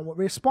do it on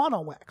respond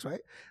on Wax,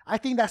 right? I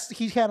think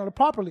he's handled it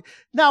properly.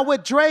 Now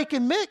with Drake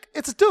and Mick,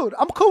 dude,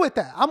 I'm cool with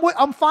that.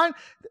 I'm fine.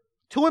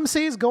 Two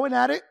MCs going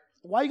at it.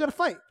 Why are you gonna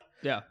fight?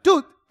 Yeah,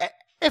 dude.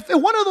 If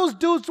one of those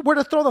dudes were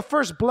to throw the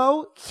first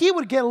blow, he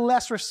would get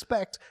less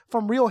respect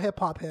from real hip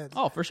hop heads.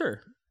 Oh, for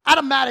sure.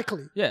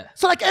 Automatically. Yeah.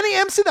 So like any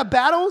MC that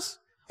battles.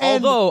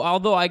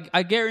 Although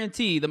I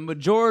guarantee the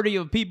majority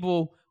of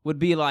people would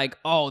be like,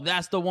 oh,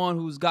 that's the one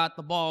who's got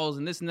the balls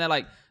and this and that.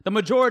 Like the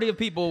majority of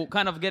people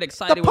kind of get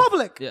excited. The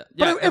public.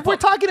 But if we're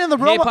talking in the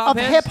realm of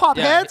hip-hop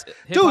heads,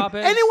 dude,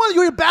 anyone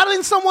you're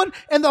battling someone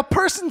and the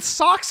person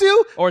socks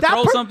you. Or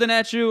throws something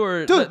at you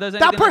or dude, does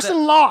that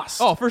person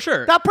lost. Oh, for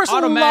sure. That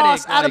person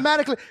lost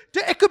automatically.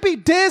 It could be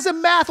Diz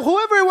and Math,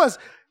 whoever it was.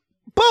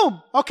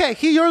 Boom. Okay,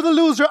 you're the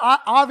loser,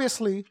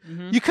 obviously.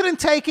 Mm-hmm. You couldn't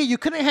take it. You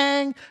couldn't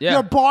hang. Yeah.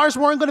 Your bars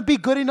weren't going to be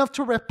good enough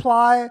to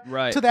reply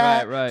to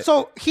that. Right.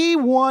 So he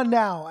won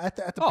now at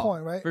the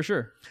point, right? For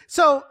sure.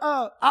 So,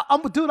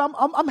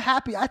 I'm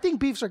happy. I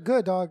think beefs are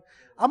good, dog.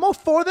 I'm all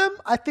for them.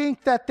 I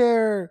think that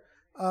they're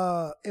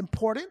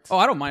important. Oh,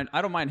 I don't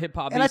mind hip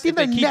hop. And I think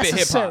they're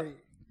necessary. It hip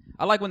hop.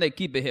 I like when they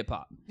keep it hip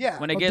hop. Yeah.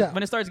 When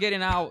it starts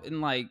getting out and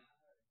like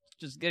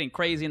just getting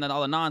crazy and then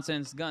all the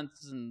nonsense,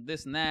 guns and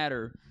this and that,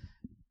 or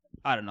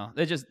I don't know.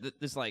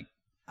 It's like,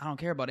 I don't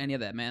care about any of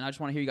that, man. I just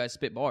want to hear you guys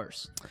spit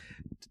bars.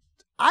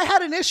 I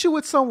had an issue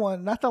with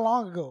someone not that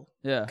long ago.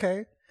 Yeah.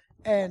 Okay.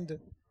 And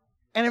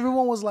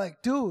everyone was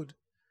like, dude,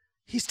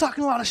 he's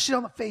talking a lot of shit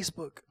on the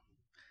Facebook.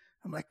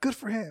 I'm like, good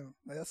for him.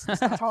 That's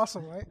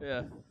awesome, right?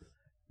 Yeah.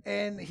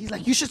 And he's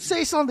like, you should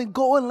say something.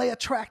 Go and lay a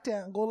track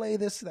down. Go lay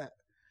this, that.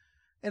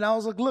 And I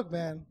was like, look,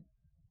 man,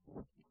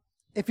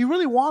 if he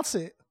really wants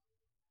it,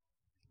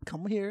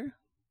 come here.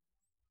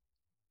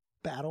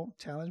 Battle,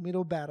 challenge me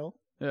to a battle.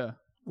 Yeah.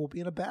 We'll be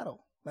in a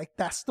battle. Like,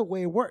 that's the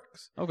way it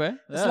works. Okay.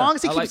 As long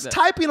as he keeps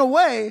typing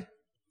away.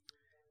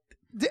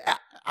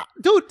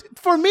 Dude,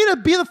 for me to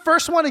be the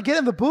first one to get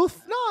in the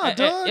booth, no,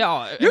 dude.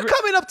 You're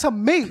coming up to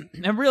me.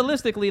 And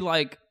realistically,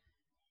 like,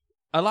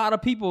 a lot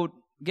of people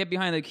get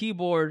behind the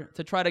keyboard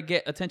to try to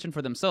get attention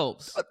for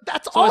themselves.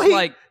 That's all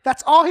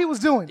he was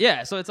doing.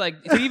 Yeah, so it's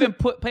like, to even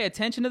pay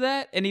attention to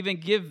that and even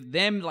give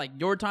them, like,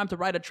 your time to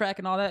write a track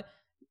and all that,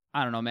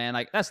 I don't know, man.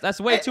 Like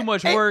that's way too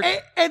much work.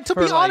 And to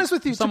be honest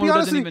with you,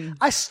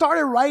 I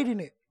started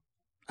writing it.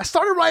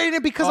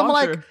 Because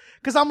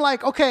I'm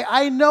like, okay,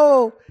 I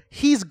know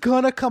he's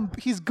gonna come.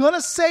 He's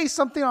gonna say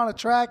something on a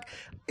track.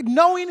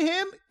 Knowing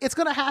him, it's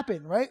gonna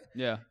happen, right?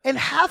 Yeah. And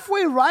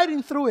halfway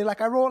writing through it,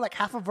 like I wrote like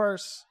half a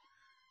verse.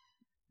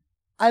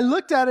 I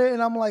looked at it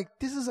and I'm like,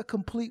 this is a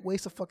complete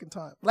waste of fucking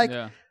time. Like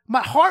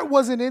my heart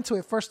wasn't into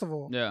it. First of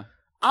all. Yeah.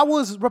 I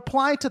was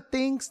replying to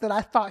things that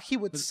I thought he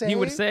would say. He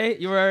would say?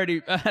 You were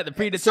already the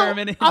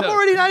predetermined. So I'm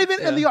already not even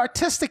in the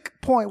artistic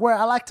point where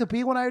I like to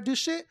be when I do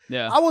shit.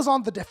 Yeah. I was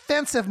on the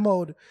defensive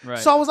mode. Right.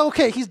 So I was like,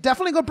 okay, he's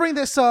definitely going to bring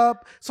this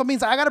up. So it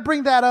means I got to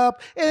bring that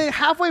up. And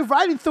halfway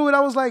writing through it,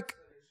 I was like,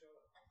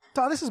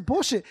 dog, this is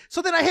bullshit.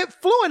 So then I hit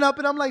Fluent up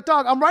and I'm like,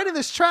 dog, I'm writing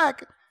this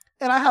track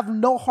and I have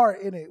no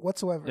heart in it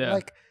whatsoever. Yeah.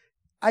 Like,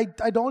 I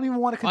don't even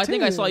want to continue. I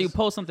think I saw you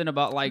post something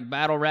about like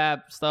battle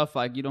rap stuff.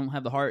 Like you don't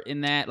have the heart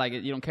in that. Like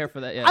you don't care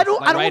for that. Yeah, I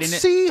don't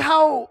see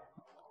how,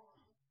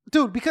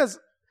 dude. Because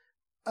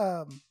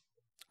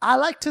I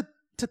like to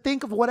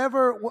think of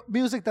whatever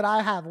music that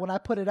I have when I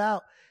put it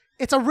out.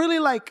 It's a really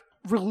like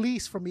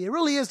release for me. It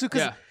really is, dude.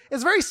 Because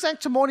it's very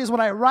sanctimonious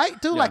when I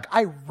write, dude. Yeah. Like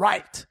I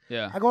write.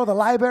 Yeah. I go to the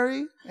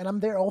library and I'm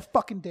there all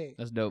fucking day.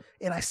 That's dope.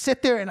 And I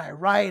sit there and I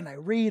write and I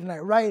read and I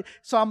write.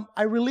 So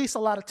I release a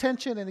lot of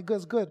tension and it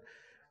goes good.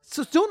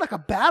 So doing like a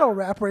battle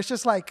rap where it's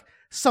just like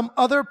some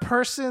other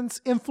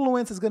person's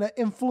influence is gonna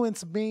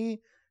influence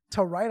me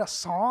to write a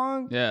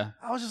song. Yeah.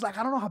 I was just like,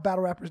 I don't know how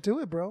battle rappers do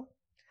it, bro.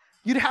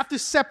 You'd have to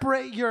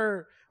separate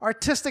your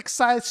artistic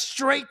side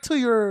straight to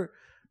your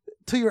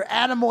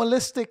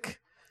animalistic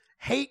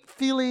hate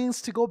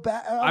feelings to go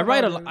back.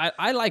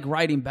 I like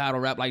writing battle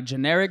rap, like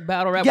generic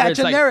battle rap. Yeah, where it's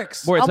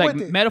generics. Where it's I'm like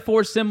with it.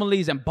 metaphors,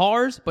 similes, and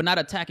bars, but not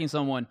attacking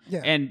someone.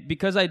 Yeah. And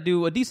because I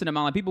do a decent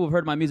amount, like people who've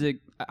heard my music,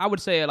 I would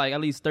say like at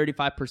least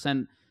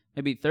 35%,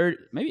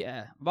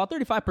 about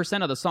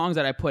 35% of the songs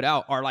that I put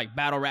out are like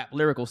battle rap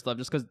lyrical stuff,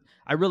 just because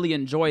I really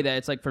enjoy that.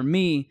 It's like for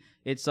me,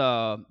 it's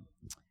not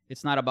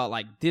about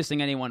like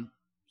dissing anyone,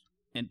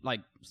 and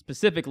like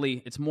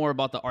specifically, it's more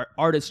about the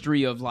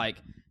artistry of like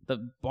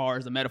the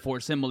bars, the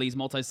metaphors, similes,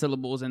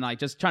 multi-syllables, and like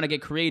just trying to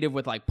get creative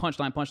with like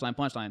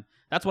punchline.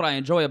 That's what I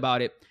enjoy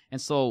about it. And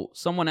so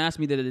someone asked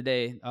me the other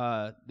day,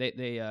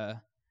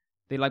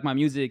 they like my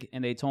music,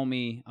 and they told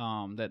me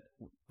that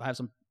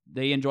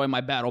they enjoy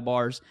my battle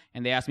bars,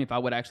 and they asked me if I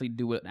would actually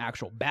do an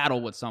actual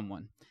battle with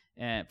someone.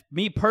 And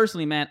me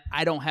personally, man,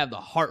 I don't have the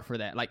heart for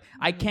that. Like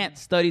I can't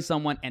study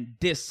someone and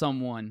diss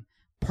someone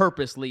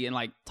purposely and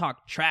like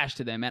talk trash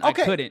to them, man.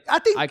 Okay. I couldn't. I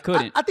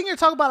think you're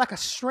talking about like a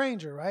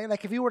stranger, right?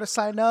 Like if you were to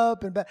sign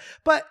up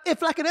but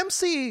if like an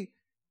MC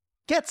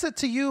gets it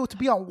to you to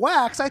be on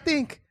wax, I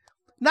think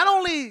not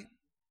only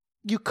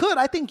you could,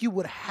 I think you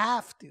would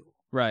have to.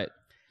 Right.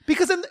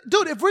 Because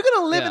dude, if we're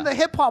gonna live in the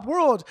hip hop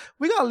world,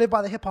 we gotta live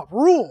by the hip hop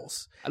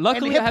rules.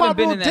 Luckily, I haven't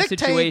been in that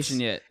situation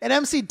yet. An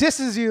MC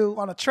disses you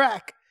on a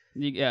track.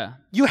 Yeah.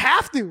 You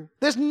have to.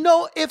 There's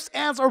no ifs,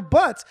 ands, or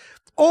buts.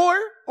 Or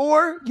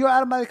you're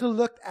automatically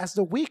looked as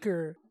the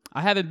weaker.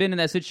 I haven't been in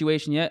that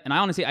situation yet, and I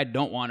honestly, I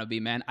don't want to be,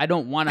 man. I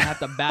don't want to have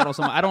to battle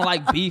someone. I don't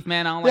like beef,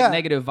 man. I don't like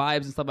negative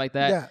vibes and stuff like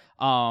that.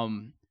 Yeah.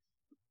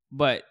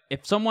 But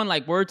if someone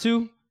like were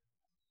to,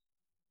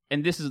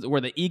 and this is where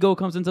the ego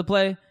comes into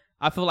play,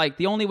 I feel like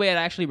the only way I'd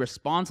actually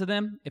respond to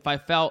them if I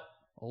felt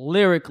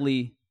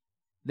lyrically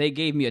they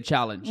gave me a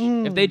challenge.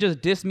 If they just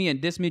diss me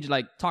just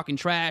like talking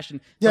trash, and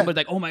somebody's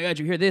like, "Oh my God,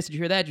 you hear this? Did you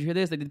hear that? Did you hear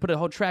this?" They put a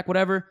whole track,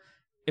 whatever.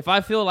 If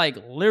I feel like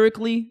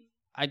lyrically,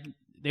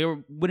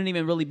 wouldn't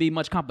even really be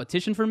much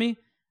competition for me,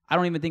 I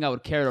don't even think I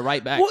would care to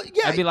write back. Well,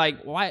 yeah. I'd be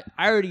like, why?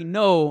 I already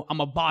know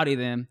I'm a body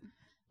them.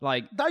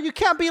 Like, now you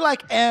can't be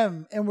like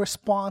M and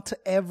respond to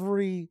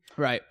every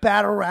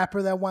battle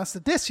rapper that wants to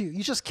diss you.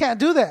 You just can't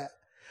do that.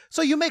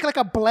 So you make like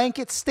a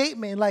blanket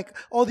statement, like,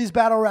 "Oh, these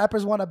battle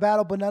rappers want to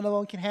battle, but none of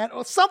them can handle,"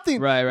 or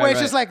something. Right. Where it's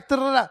just like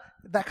that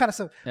kind of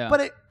stuff. Yeah.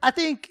 But I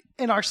think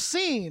in our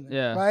scene,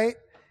 right?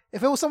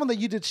 If it was someone that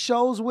you did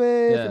shows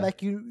with, and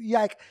like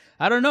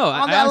I don't know,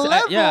 on that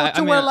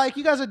level where like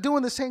you guys are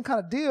doing the same kind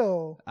of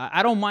deal.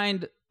 I don't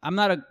mind. I'm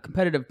not a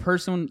competitive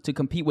person to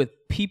compete with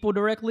people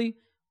directly,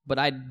 but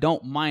I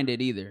don't mind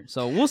it either.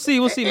 So we'll see,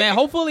 man.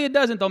 Hopefully it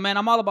doesn't, though, man.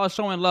 I'm all about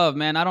showing love,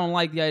 man. I don't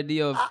like the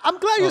idea of. I'm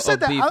glad you said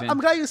that. Beefing. I'm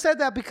glad you said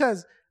that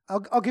because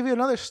I'll give you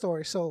another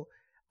story. So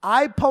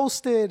I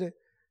posted,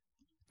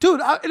 dude,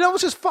 I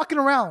was just fucking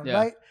around,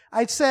 right?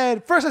 I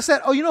said,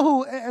 "Oh, you know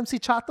who MC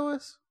Chato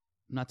is?"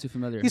 I'm not too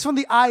familiar. He's from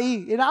the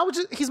IE, and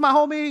he's my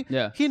homie.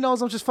 Yeah, he knows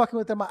I'm just fucking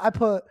with him.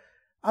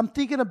 I'm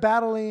thinking of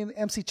battling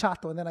MC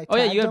Chato, and then I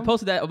tagged you him, had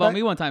posted that about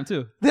me one time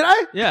too. Did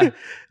I? Yeah.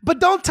 But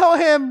don't tell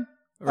him.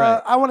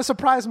 I want to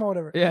surprise him or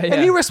whatever. Yeah.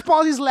 And he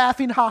responds, he's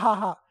laughing, ha ha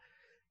ha.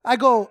 I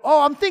go,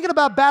 "Oh, I'm thinking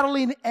about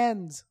battling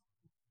Ends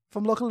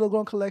from Local Little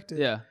Grown Collective."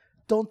 Yeah.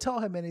 Don't tell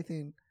him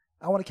anything.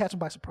 I want to catch him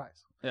by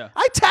surprise. Yeah.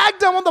 I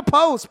tagged him on the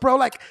post, bro.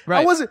 Like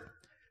I wasn't.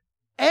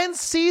 Ends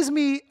sees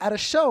me at a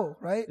show,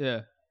 right?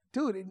 Yeah.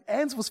 Dude, and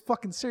Ends was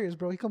fucking serious,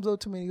 bro. He comes up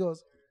to me and he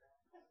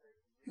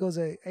goes,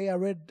 hey, I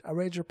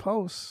read your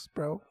post,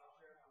 bro.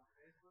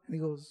 And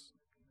he goes,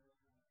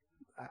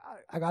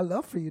 I got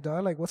love for you,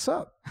 dog. Like, what's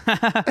up?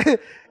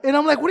 And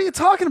I'm like, what are you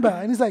talking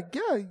about? And he's like,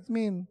 yeah, I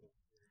mean,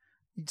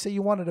 you'd say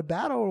you wanted a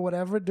battle or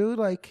whatever, dude.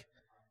 Like,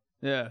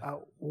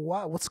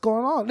 what's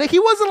going on? Like, he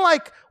wasn't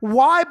like,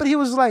 why? But he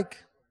was like,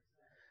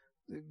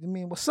 I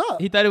mean, what's up?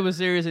 He thought it was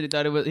serious, and he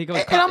thought it was.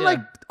 And I'm like,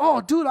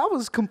 oh, dude, I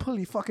was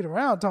completely fucking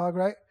around, dog,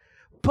 right?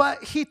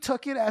 But he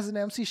took it as an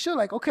MC show,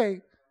 like,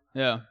 okay,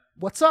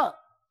 what's up?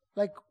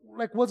 Like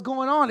what's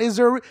going on? Is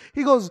there?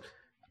 He goes,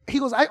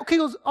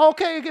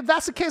 okay, if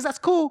that's the case, that's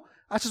cool.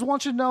 I just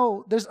want you to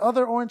know, there's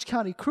other Orange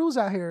County crews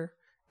out here,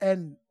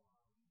 and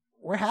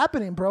we're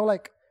happening, bro.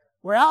 Like,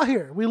 we're out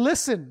here, we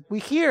listen, we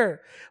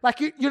hear.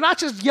 Like, you're not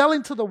just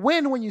yelling to the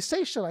wind when you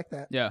say shit like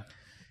that. Yeah.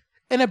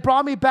 And it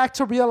brought me back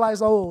to realize,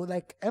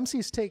 like,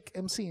 MCs take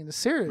MCing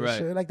serious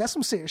shit. Like, that's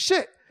some serious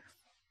shit.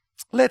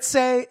 Let's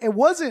say it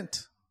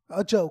wasn't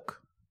a joke.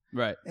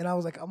 Right. And I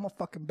was like, I'm gonna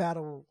fucking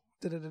battle.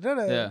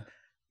 Da-da-da-da-da. Yeah.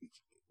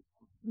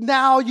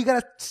 Now you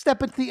gotta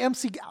step into the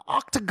MC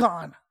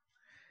octagon.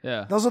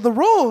 Yeah. Those are the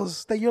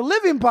rules that you're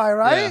living by,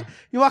 right? Yeah.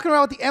 You're walking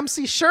around with the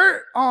MC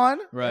shirt on,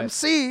 right.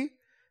 MC.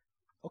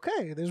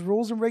 okay, there's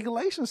rules and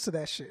regulations to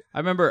that shit. I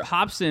remember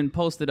Hobson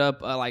posted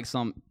up like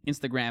some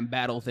Instagram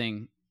battle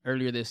thing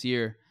earlier this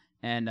year.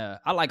 And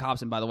I like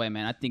Hobson, by the way,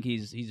 man. I think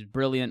he's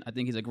brilliant. I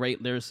think he's a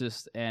great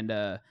lyricist. And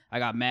I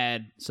got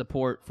mad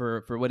support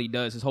for what he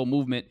does, his whole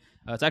movement.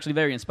 It's actually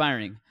very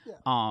inspiring.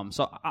 Yeah.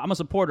 So I'm a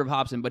supporter of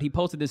Hobson, but he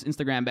posted this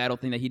Instagram battle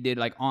thing that he did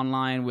like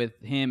online with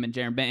him and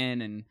Jaron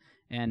Benton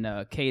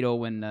and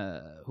Kato and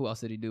who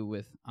else did he do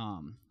with? I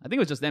think it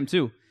was just them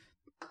too.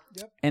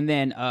 Yep. And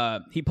then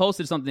he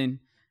posted something,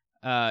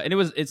 and it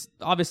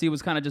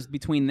was kind of just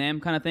between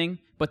them kind of thing.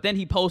 But then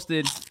he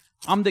posted,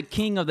 "I'm the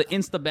king of the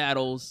Insta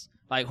battles.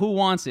 Like, who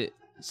wants it?"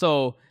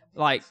 So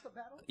like,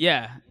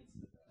 yeah.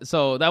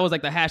 So that was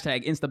like the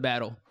hashtag Insta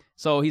battle.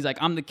 So he's like,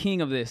 "I'm the king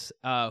of this.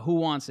 Who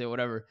wants it?"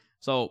 Whatever.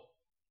 So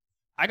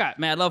I got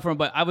mad love for him,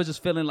 but I was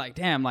just feeling like,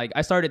 damn. Like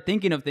I started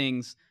thinking of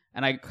things,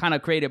 and I kind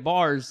of created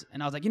bars,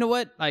 and I was like, you know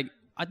what? Like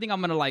I think I'm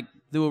gonna like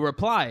do a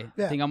reply.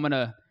 Yeah. I think I'm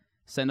gonna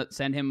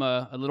send him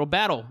a little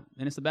battle,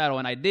 and it's a battle,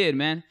 and I did,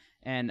 man.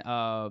 And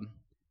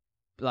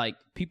like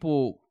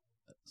people,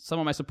 some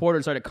of my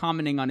supporters started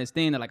commenting on his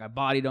thing that like I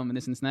bodied him and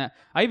this and that.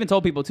 I even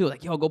told people too,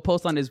 like, yo, go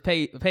post on his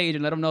page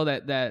and let him know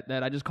that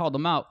I just called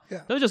him out. Yeah.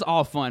 So it was just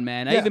all fun,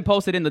 man. I even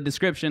posted in the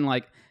description,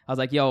 like I was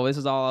like, yo, this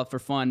is all for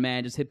fun,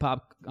 man. Just hip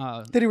hop.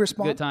 Did he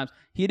respond? Good times.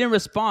 He didn't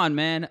respond,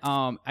 man.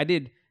 I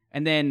did,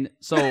 and then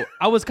so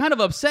I was kind of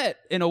upset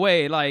in a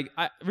way. Like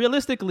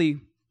realistically,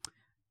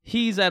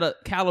 he's at a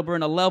caliber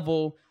and a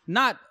level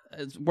not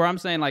where I'm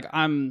saying like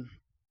I'm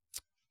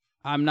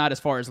not as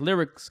far as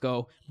lyrics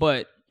go,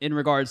 but in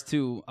regards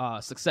to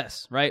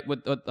success, right? With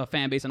a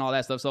fan base and all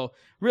that stuff. So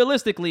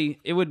realistically,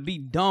 it would be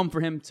dumb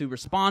for him to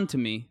respond to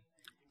me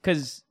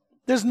because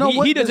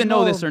he doesn't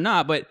know this or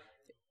not. But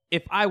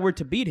if I were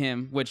to beat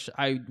him, which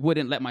I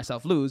wouldn't let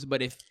myself lose,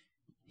 but if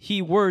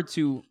he were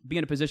to be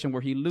in a position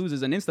where he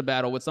loses an Insta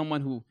battle with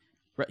someone who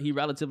he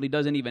relatively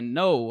doesn't even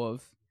know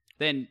of,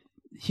 then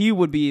he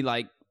would be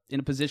like in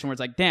a position where it's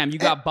like, damn, you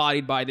got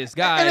bodied by this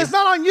guy. And it's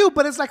not on you,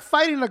 but it's like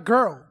fighting a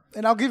girl.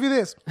 And I'll give you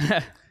this.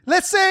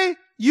 Let's say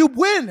you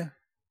win.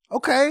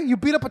 Okay, you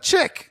beat up a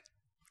chick.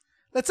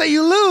 Let's say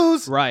you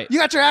lose. Right. You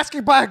got your ass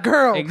kicked by a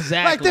girl.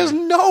 Exactly. Like there's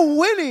no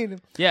winning.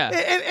 Yeah.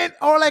 And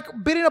or like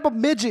beating up a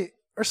midget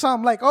or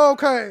something. Like, oh,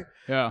 okay.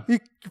 Yeah. You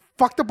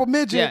fucked up a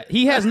midget. Yeah.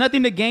 He has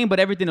nothing to gain but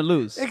everything to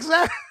lose.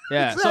 Exactly.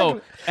 Yeah.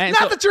 Exactly.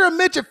 Not that you're a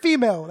midget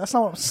female. That's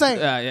not what I'm saying.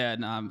 Yeah.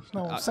 No, that's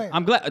not what I'm saying.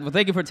 I'm glad. Well,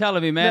 thank you for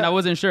telling me, man. Yeah. I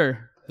wasn't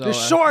sure. So, you're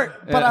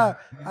short, but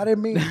I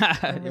didn't mean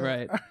it. You're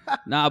right.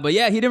 Nah, but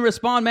yeah, he didn't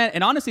respond, man.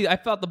 And honestly, I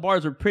felt the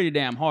bars were pretty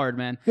damn hard,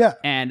 man. Yeah.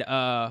 And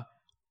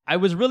I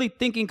was really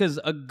thinking because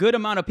a good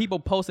amount of people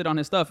posted on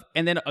his stuff,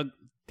 and then a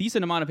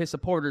decent amount of his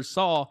supporters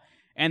saw,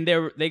 and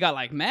they got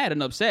like mad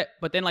and upset.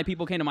 But then like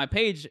people came to my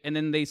page, and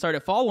then they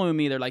started following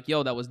me. They're like,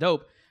 "Yo, that was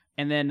dope."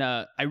 And then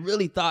I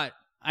really thought,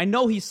 I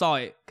know he saw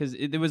it because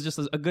there was just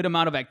a good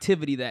amount of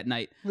activity that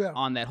night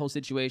on that whole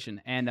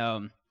situation,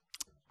 and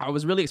I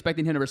was really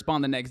expecting him to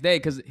respond the next day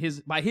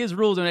because by his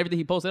rules and everything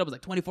he posted up was like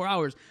 24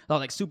 hours. I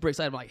was like super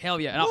excited. I'm like, hell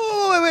yeah.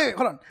 And wait,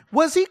 hold on.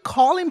 Was he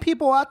calling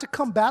people out to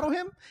come battle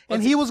him?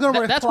 And he was going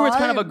to reply? That's where it's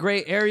kind of a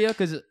gray area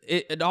because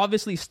it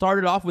obviously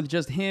started off with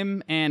just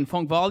him and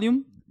Funk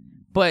Volume.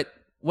 But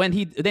when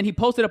he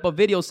posted up a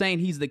video saying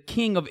he's the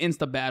king of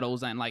Insta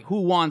battles and like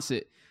who wants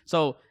it.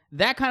 So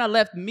that kind of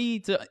left me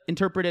to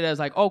interpret it as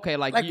like, okay,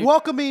 like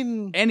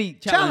welcoming any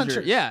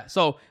challenger. Yeah.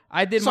 So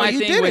I did my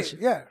thing, which...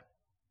 Yeah.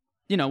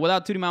 You know,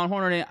 without tooting my own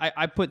horn on it,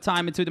 I put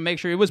time into it to make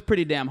sure it was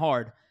pretty damn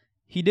hard.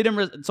 He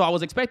didn't, so I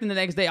was expecting the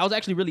next day. I was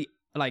actually really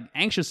like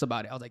anxious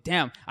about it. I was like,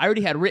 damn, I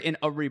already had written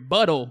a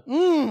rebuttal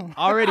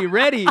already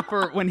ready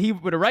for when he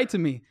would write to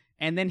me.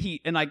 And then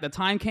like the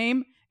time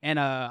came and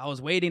I was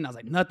waiting. I was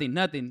like, nothing.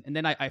 And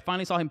then I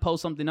finally saw him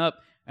post something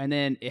up and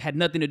then it had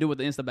nothing to do with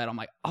the Insta battle. I'm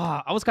like,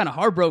 I was kind of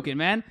heartbroken,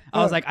 man.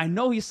 I was like, I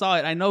know he saw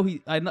it. I know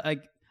he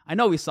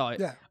saw it.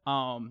 Yeah.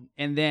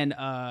 And then,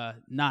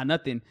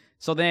 nothing.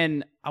 So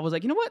then I was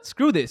like, you know what?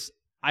 Screw this.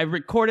 I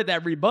recorded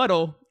that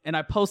rebuttal and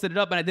I posted it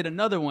up and I did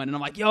another one. And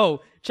I'm like,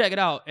 yo, check it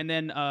out. And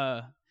then,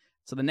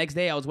 so the next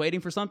day I was waiting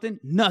for something.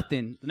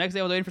 Nothing. The next day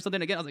I was waiting for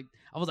something again.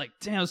 I was like,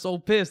 damn, so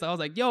pissed. I was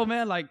like, yo,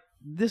 man, like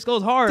this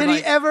goes hard. Did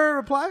he ever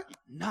reply?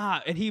 Nah.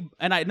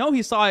 And I know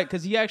he saw it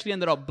because he actually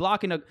ended up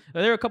blocking there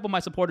were a couple of my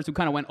supporters who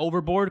kind of went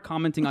overboard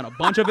commenting on a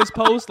bunch of his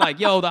posts. Like,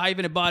 yo, the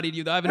Hyphanet bodied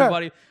you,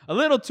 a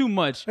little too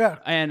much. Yeah.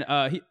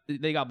 And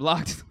they got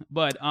blocked.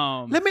 But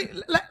let me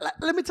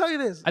tell you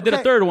this. I did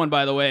a third one,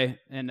 by the way,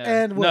 and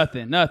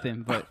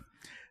nothing. But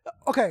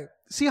okay,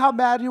 see how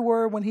mad you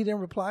were when he didn't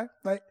reply,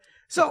 right?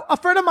 So a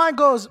friend of mine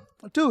goes,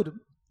 dude,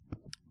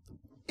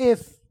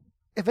 if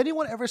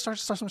anyone ever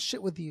starts some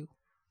shit with you,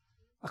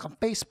 like on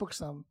Facebook or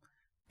something,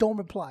 don't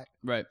reply.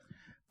 Right.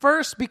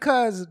 First,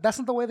 because that's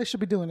not the way they should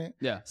be doing it.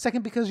 Yeah.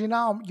 Second, because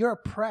you're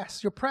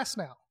press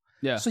now.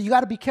 Yeah. So you got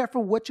to be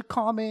careful what you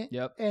comment.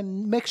 Yep.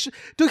 And make sure.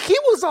 Dude, he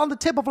was on the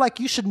tip of like,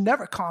 you should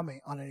never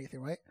comment on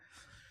anything, right?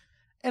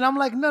 And I'm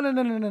like, no.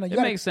 It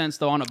makes sense,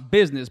 though, on a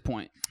business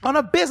point. On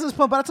a business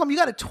point, but I told him, you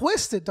got to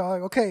twist it,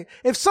 dog. Okay.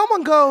 If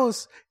someone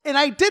goes, and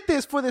I did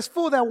this for this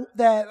fool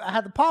that I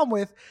had the problem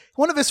with,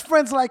 one of his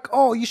friends like,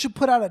 oh, you should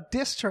put out a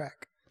diss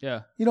track.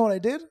 Yeah. You know what I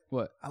did?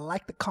 What? I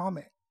liked the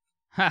comment.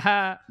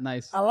 Haha,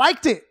 nice. I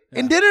liked it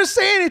and didn't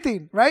say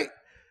anything, right?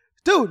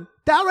 Dude,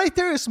 that right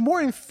there is more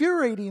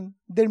infuriating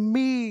than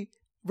me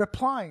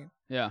replying.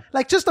 Yeah.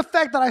 Like just the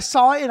fact that I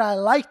saw it and I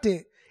liked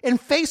it. In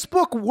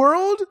Facebook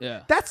world,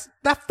 that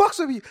fucks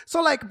with you.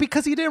 So like,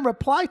 because he didn't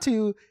reply to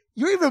you,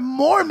 you're even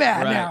more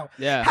mad now.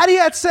 Yeah. Had he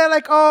had said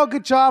like, oh,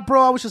 good job,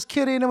 bro. I was just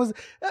kidding. It was,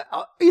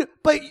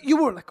 but you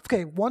were like,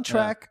 okay, one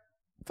track.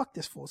 Fuck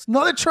this fool. It's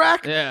another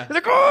track. Yeah. You're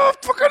like, oh,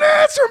 fucking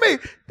answer me.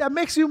 That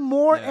makes you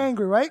more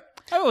angry, right?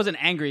 I wasn't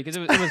angry because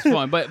it was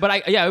fun, but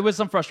it was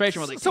some frustration.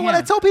 I was like, so what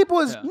I tell people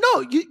is,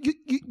 no,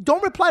 you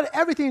don't reply to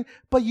everything,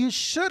 but you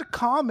should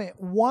comment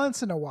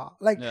once in a while.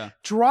 Like,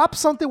 drop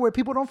something where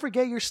people don't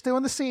forget you're still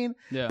in the scene.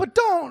 Yeah. But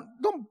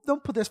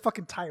don't put this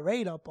fucking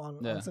tirade up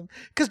on some.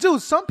 Because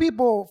dude, some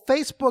people,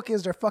 Facebook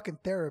is their fucking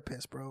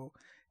therapist, bro.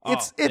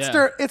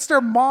 It's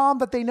their mom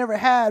that they never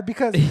had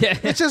because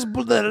it's just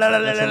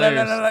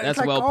it's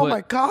like, oh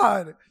my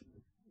God.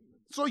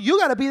 So you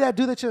got to be that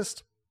dude that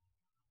just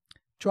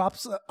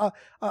drops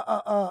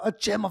a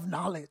gem of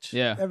knowledge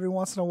every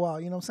once in a while.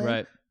 You know what I'm saying?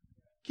 Right.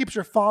 Keeps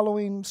your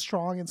following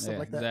strong and stuff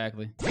like that.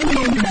 Exactly.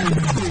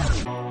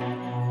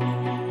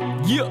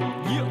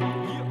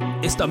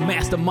 Yeah. It's the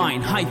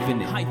mastermind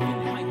Hyphanet.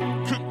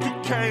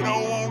 Kano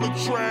on the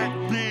track,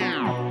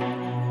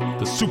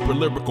 the super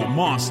lyrical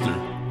monster.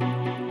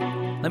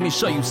 Let me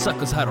show you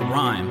suckers how to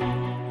rhyme.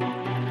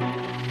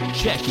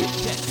 Check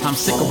it. I'm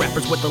sick of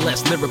rappers with the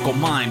less lyrical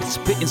mind,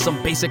 spitting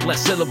some basic less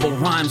syllable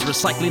rhymes,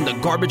 recycling the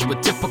garbage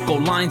with typical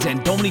lines,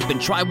 and don't even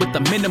try with the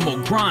minimal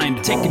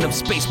grind, taking up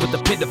space with the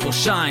pitiful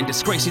shine,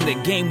 disgracing the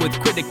game with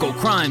critical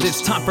crimes.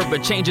 It's time for a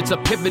change, it's a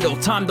pivotal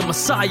time. The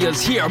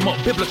Messiah's here, I'm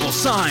a biblical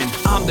sign.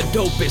 I'm the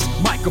dopest,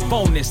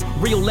 microphonist,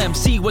 real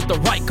MC with the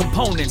right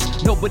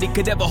components. Nobody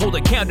could ever hold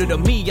a candle to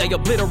me. I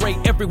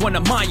obliterate every one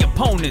of my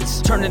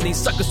opponents, turning these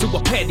suckers to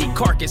a petty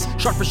carcass.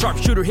 Sharp for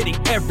sharpshooter, hitting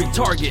every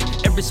target.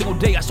 Every single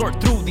day I sort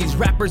through these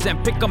rappers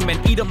and pick them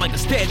and eat them like a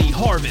steady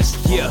harvest.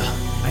 Yeah,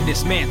 I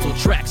dismantle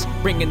tracks,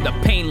 bringing the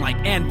pain like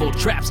anvil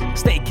traps.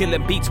 Stay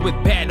killing beats with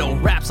bad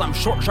old raps. I'm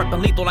short, sharp,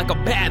 and lethal like a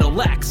battle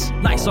axe.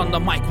 Nice on the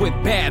mic with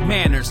bad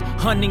manners,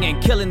 hunting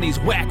and killing these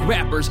whack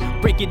rappers.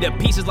 Breaking to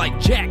pieces like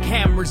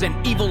jackhammers,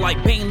 and evil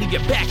like Bane, leave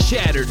your back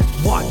shattered.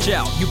 Watch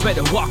out, you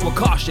better walk with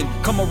caution.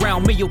 Come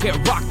around me, you'll get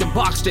rocked and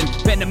boxed in.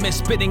 Venomous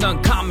spitting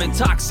uncommon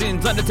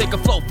toxins. Undertaker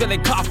flow,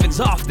 filling coffins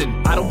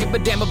often. I don't give a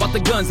damn about the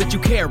guns that you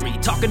carry.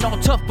 Talking all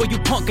tough, but you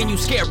punk and you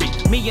scary.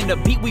 Me and the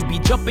beat, we be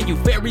jumping you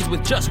fairies.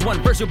 With just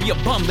one verse, you'll be a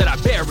bum that I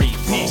bury.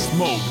 Beast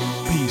mode,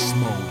 beast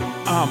mode.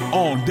 I'm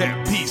on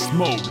that beast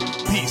mode,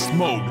 beast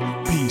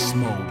mode, beast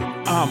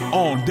mode. I'm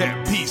on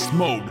that beast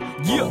mode.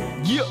 Yeah.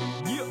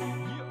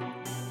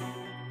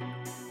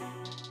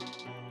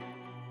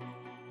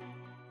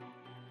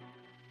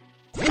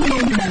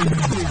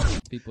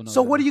 People know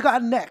so that. what do you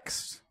got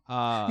next? You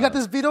got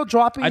this video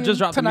dropping. I just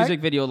dropped tonight? a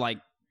music video like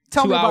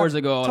Tell 2 me about hours it.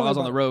 ago Tell while me I was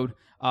on about the road.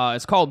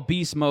 It's called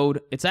Beast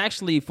Mode. It's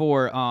actually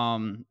for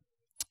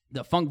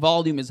the Funk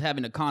Volume is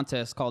having a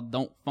contest called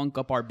Don't Funk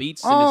Up Our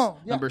Beats, and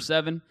it's number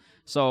 7.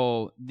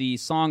 So the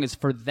song is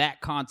for that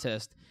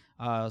contest.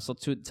 So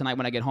tonight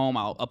when I get home,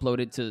 I'll upload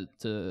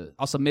it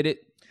I'll submit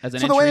it as an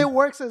entry. So the way it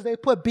works is they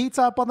put beats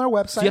up on their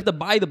website. So you have to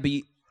buy the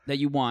beat that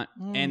you want,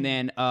 and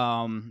then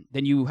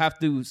you have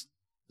to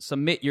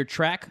submit your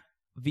track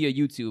via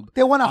YouTube.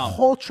 They want a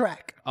whole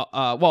track.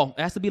 Well,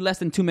 it has to be less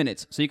than 2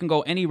 minutes. So you can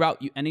go any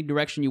route, any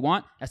direction you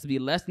want. It has to be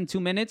less than 2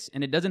 minutes,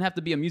 and it doesn't have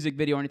to be a music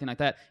video or anything like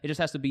that. It just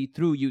has to be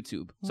through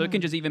YouTube. So it can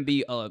just even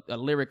be a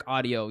lyric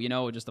audio,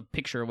 just a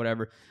picture or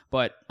whatever.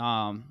 But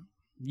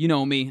you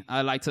know me,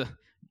 I like to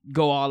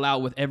go all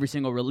out with every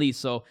single release.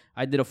 So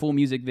I did a full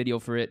music video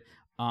for it.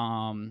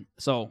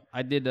 So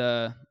I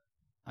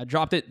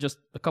dropped it just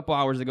a couple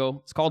hours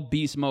ago. It's called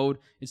Beast Mode.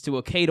 It's to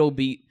a Kato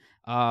beat.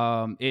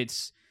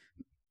 It's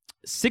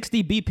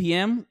 60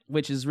 BPM,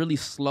 which is really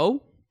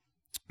slow.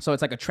 So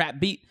it's like a trap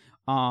beat.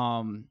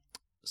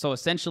 So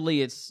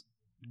essentially it's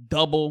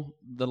double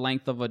the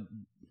length of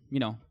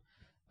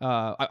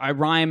I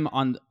rhyme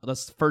on the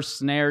first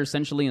snare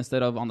essentially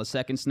instead of on the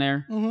second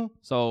snare. Mm-hmm.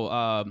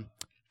 So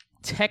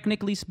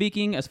technically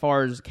speaking, as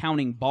far as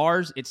counting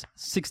bars, it's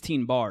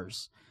 16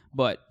 bars,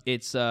 but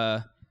it's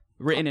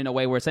written in a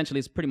way where essentially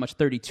it's pretty much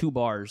 32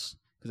 bars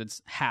because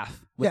it's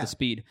half with the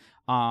speed.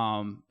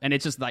 And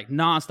it's just like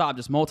nonstop,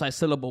 just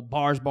multi-syllable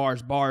bars,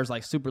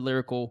 like super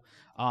lyrical,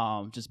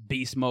 just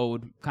beast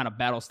mode, kind of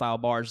battle style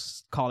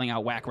bars, calling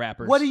out whack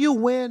rappers. What do you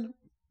win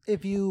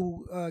if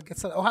you get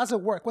set? Oh, how does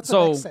it work? What's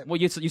the next step? Well,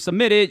 you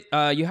submit it.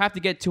 You have to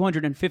get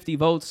 250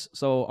 votes.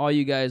 So all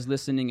you guys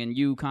listening and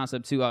you,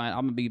 Concept 2, I'm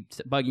going to be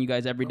bugging you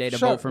guys every day to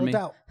vote for me.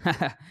 Doubt.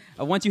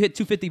 Once you hit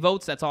 250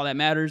 votes, that's all that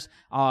matters.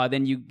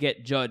 Then you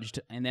get judged.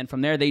 And then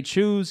from there, they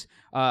choose.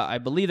 I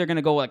believe they're going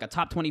to go like a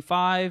top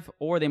 25,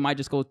 or they might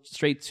just go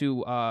straight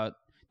to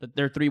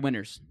their 3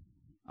 winners.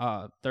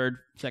 third,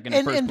 second,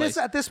 and first and place.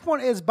 this at this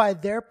point is by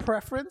their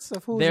preference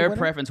of who's Their winning?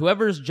 preference.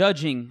 Whoever's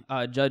judging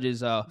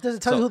judges. Does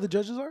it tell you who the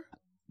judges are?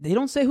 They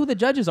don't say who the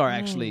judges are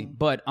actually,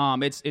 but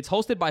it's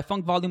hosted by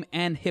Funk Volume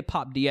and Hip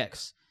Hop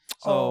DX.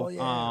 So,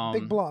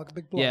 big blog.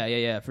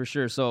 Yeah, for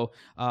sure. So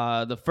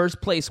the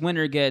first place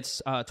winner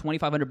gets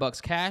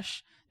 $2,500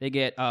 cash. They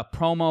get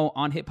promo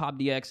on Hip Hop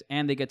DX,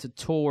 and they get to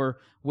tour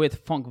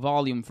with Funk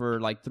Volume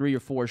for like 3 or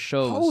 4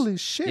 shows. Holy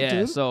shit,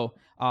 dude. So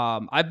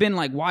I've been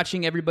like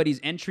watching everybody's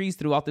entries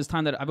throughout this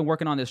time that I've been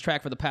working on this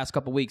track for the past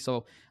couple weeks.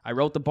 So I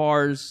wrote the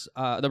bars,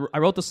 I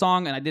wrote the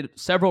song, and I did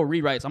several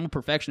rewrites. I'm a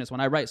perfectionist.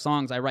 When I write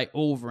songs, I write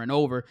over and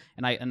over,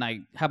 and I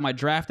have my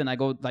draft, and I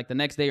go like the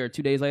next day or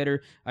 2 days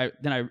later,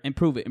 then I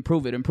improve it.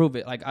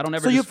 Like I don't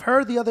ever. So you've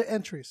heard the other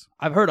entries?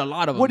 I've heard a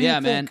lot of them. What do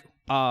you think? Man.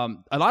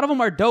 A lot of them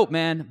are dope,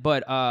 man.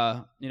 But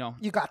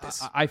you got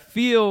this. I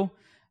feel.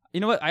 You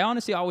know what? I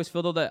honestly always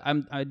feel though that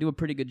I do a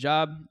pretty good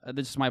job.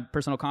 This is my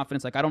personal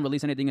confidence. Like I don't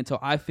release anything until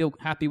I feel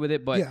happy with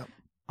it. But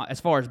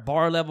as far as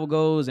bar level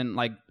goes, and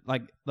like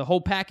the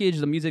whole package,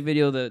 the music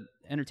video, the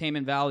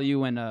entertainment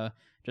value, and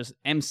just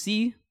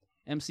MC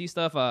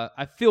stuff,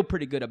 I feel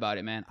pretty good about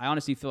it, man. I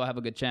honestly feel I have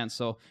a good chance.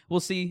 So we'll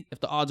see if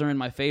the odds are in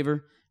my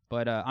favor.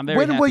 But I'm very.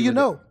 When will you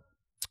know?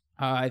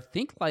 I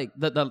think like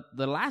the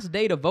last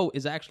day to vote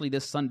is actually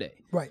this Sunday.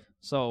 Right.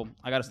 So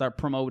I got to start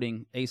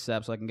promoting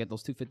ASAP so I can get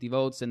those 250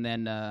 votes, and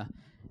then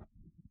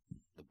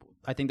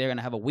I think they're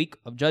gonna have a week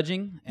of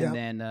judging, and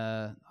then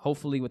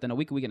hopefully within a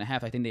week and a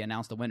half, I think they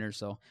announce the winner.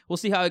 So we'll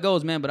see how it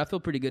goes, man. But I feel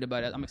pretty good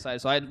about it. I'm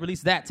excited. So I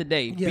released that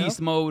today, Beast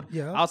Mode.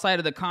 Yeah. Outside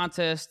of the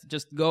contest,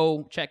 just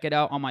go check it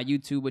out on my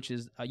YouTube, which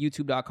is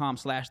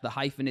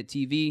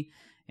youtube.com/the-hyphanet.tv,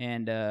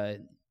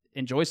 and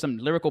enjoy some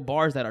lyrical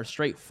bars that are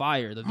straight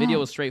fire. The video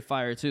is straight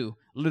fire too.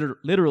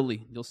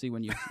 Literally, you'll see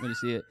when you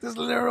see it. There's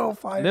literal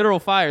fire. Literal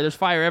fire. There's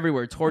fire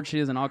everywhere,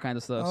 torches and all kinds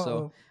of stuff.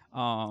 So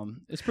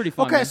it's pretty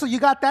fun. Okay, man. so you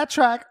got that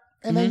track,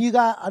 and then you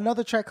got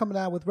another track coming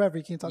out with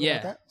Reverie. Can you talk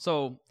about that?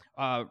 So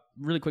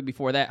really quick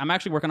before that, I'm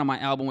actually working on my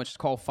album, which is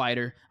called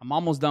Fighter. I'm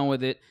almost done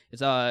with it.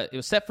 It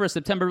was set for a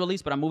September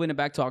release, but I'm moving it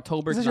back to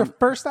October. Is this your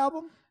first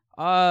album?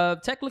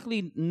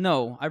 Technically,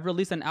 no. I've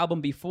released an album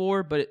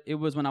before, but it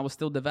was when I was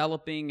still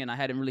developing and I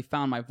hadn't really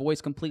found my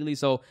voice completely.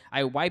 So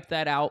I wiped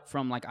that out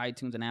from like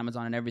iTunes and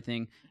Amazon and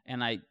everything,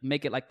 and I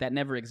make it like that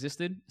never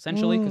existed,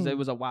 essentially, because it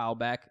was a while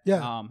back.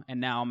 Yeah.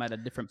 And now I'm at a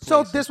different place.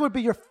 So this would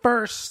be your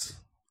first.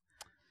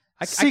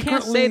 I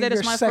can't say that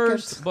it's my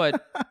first,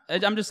 but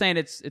I'm just saying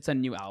it's a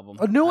new album.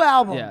 A new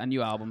album. Yeah, a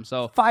new album.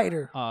 So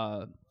Fighter.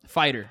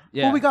 Fighter.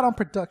 Yeah. What we got on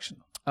production?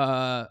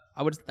 I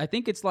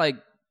think it's like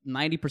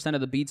 90%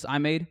 of the beats I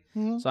made.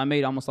 So I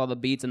made almost all the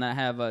beats, and I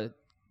have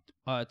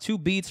 2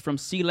 beats from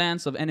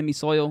Lance of Enemy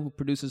Soil, who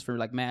produces for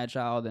like Mad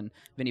Child and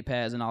Vinny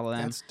Paz and all of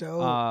them. That's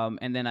dope.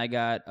 And then I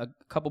got a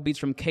couple beats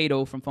from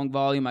Kato from Funk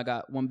Volume. I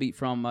got 1 beat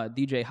from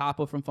DJ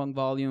Hoppa from Funk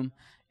Volume.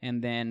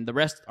 And then the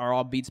rest are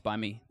all beats by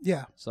me.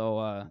 Yeah. So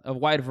a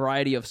wide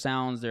variety of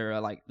sounds.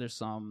 There's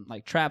some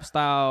like trap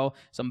style,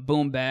 some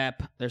boom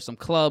bap. There's some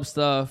club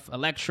stuff,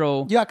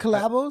 electro. You got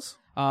collabos?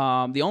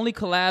 The only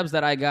collabs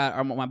that I got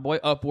are my boy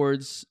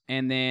Upwards,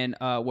 and then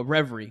with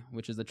Reverie,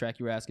 which is the track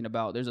you were asking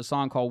about. There's a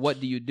song called What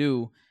Do You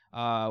Do?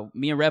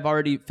 Me and Rev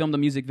already filmed a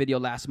music video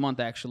last month,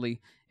 actually,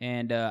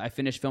 and I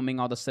finished filming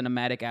all the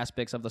cinematic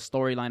aspects of the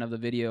storyline of the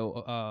video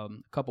a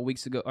couple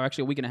weeks ago, or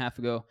actually a week and a half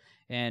ago,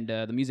 and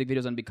the music video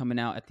is going to be coming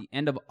out at the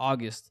end of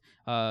August,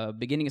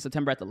 beginning of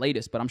September at the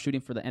latest, but I'm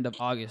shooting for the end of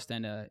August,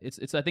 and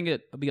it's I think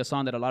it'll be a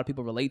song that a lot of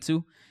people relate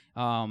to.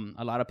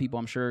 A lot of people,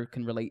 I'm sure,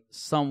 can relate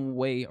some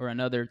way or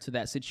another to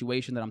that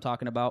situation that I'm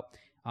talking about.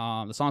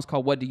 The song's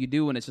called What Do You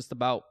Do? And it's just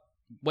about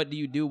what do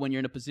you do when you're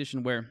in a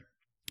position where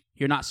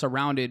you're not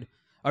surrounded,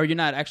 or you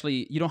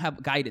don't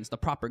have guidance, the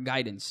proper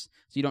guidance.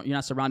 So you're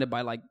not surrounded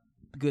by like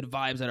good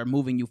vibes that are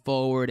moving you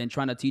forward and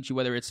trying to teach you,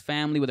 whether it's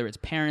family, whether it's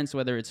parents,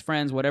 whether it's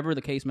friends, whatever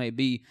the case may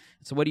be.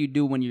 So what do you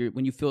do when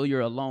you feel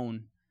you're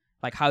alone?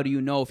 Like, how do you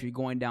know if you're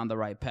going down the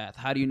right path?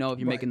 How do you know if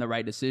you're making the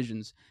right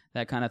decisions?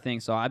 That kind of thing.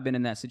 So I've been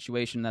in that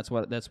situation. That's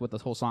what the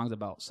whole song's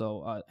about.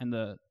 So and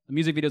the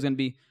music video is going to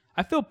be,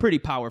 I feel pretty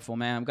powerful,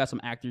 man. I've got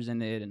some actors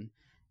in it, and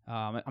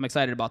I'm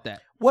excited about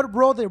that. What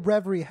role did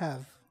Reverie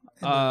have?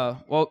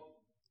 Well,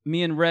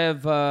 me and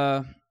Rev,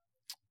 I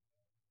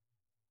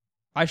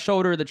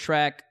showed her the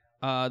track.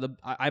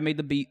 I made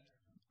the beat.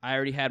 I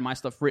already had my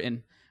stuff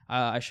written.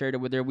 I shared it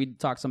with her. We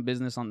talked some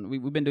business on.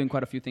 We've been doing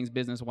quite a few things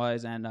business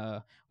wise, and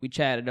we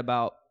chatted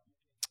about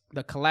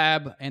the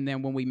collab. And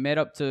then when we met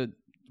up to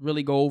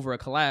really go over a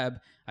collab,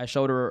 I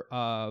showed her.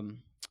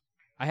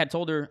 I had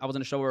told her I was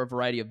going to show her a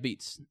variety of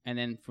beats, and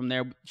then from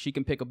there she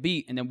can pick a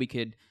beat, and then we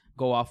could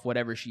go off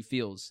whatever she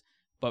feels.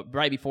 But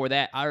right before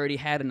that, I already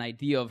had an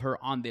idea of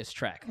her on this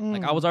track.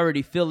 Like I was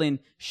already feeling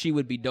she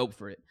would be dope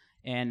for it.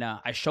 And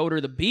I showed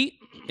her the beat.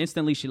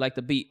 Instantly, she liked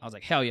the beat. I was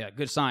like, hell yeah,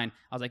 good sign.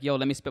 I was like, yo,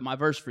 let me spit my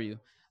verse for you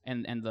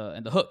and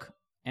the hook.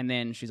 And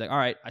then she's like, all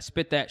right, I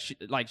spit that. She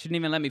didn't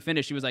even let me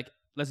finish. She was like,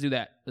 let's do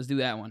that. Let's do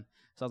that one.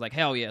 So I was like,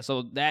 hell yeah.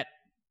 So that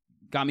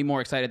got me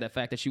more excited, the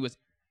fact that she was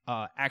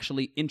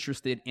actually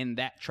interested in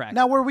that track.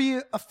 Now, were we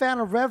a fan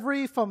of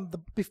Reverie from the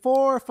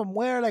before? From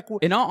where? Like,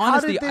 in all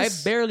honesty, I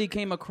barely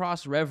came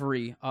across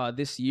Reverie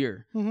this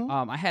year.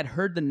 I had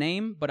heard the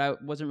name, but I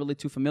wasn't really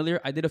too familiar.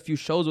 I did a few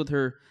shows with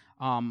her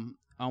on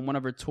one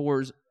of her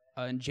tours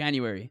in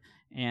January,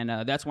 and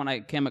that's when I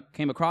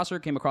came across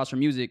her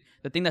music.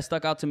 The thing that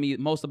stuck out to me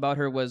most about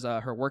her was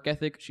her work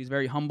ethic. She's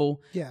very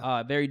humble,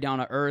 very down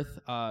to earth.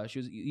 She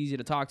was easy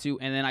to talk to,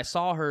 and then I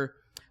saw her.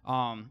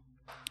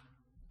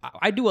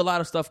 I do a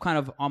lot of stuff kind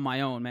of on my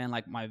own, man,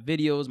 like my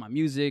videos, my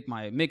music,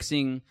 my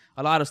mixing,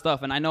 a lot of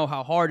stuff. And I know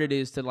how hard it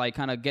is to like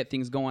kind of get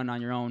things going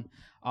on your own.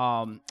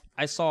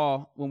 I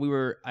saw when we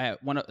were at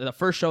the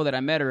first show that I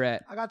met her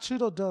at. I got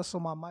Cheeto dust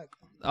on my mic.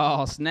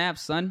 Oh, snap,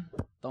 son.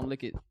 Don't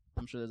lick it.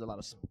 I'm sure there's a lot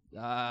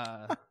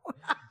of...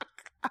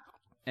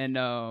 And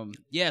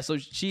so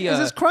she... Is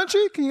this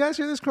crunchy? Can you guys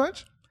hear this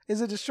crunch?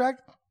 Is it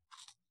distracting?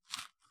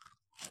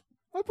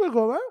 That's pretty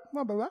good, right?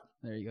 Not bad.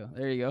 There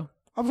you go.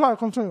 I'm sorry,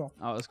 continue.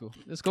 Oh,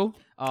 that's cool.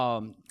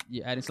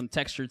 You're adding some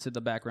texture to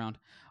the background.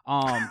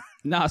 What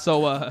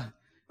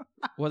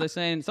was I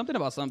saying? Something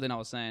about something I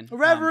was saying.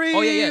 Reverie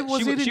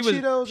was eating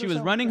Cheetos. She was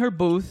running her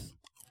booth.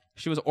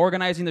 She was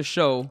organizing the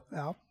show.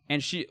 Yeah.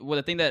 And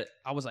the thing that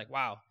I was like,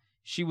 wow,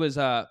 she was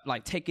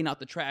like taking out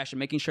the trash and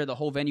making sure the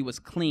whole venue was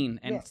clean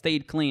and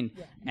stayed clean.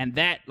 Yeah. And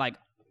that like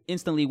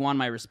instantly won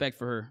my respect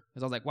for her.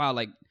 Because I was like, wow,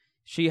 like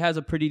she has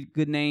a pretty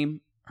good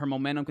name. Her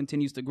momentum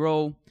continues to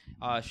grow.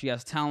 She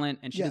has talent,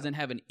 and she doesn't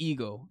have an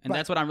ego, and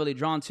that's what I'm really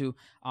drawn to.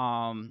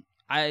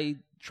 I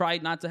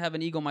tried not to have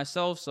an ego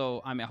myself,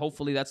 so I mean,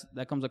 hopefully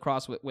that comes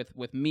across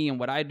with me and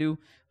what I do.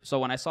 So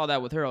when I saw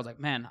that with her, I was like,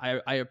 man,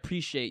 I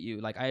appreciate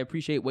you. Like I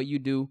appreciate what you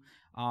do.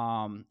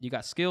 You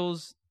got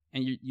skills,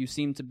 and you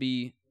seem to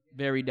be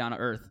very down to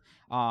earth.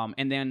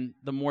 And then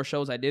the more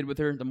shows I did with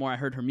her, the more I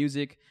heard her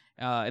music.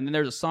 And then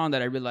there's a song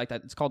that I really like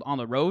that it's called On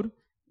the Road.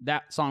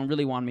 That song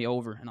really won me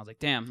over, and I was like,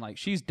 damn, like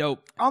she's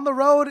dope. On the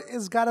Road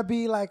is gotta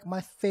be like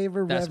my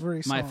favorite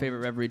Reverie song. My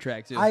favorite Reverie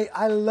track too.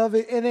 I love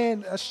it. And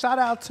then a shout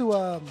out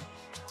to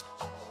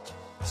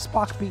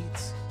Spock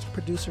Beats,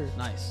 producer.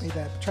 Nice. Made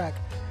that track.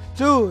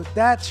 Dude,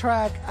 that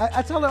track,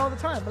 I tell her all the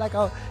time. Like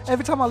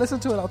every time I listen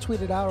to it, I'll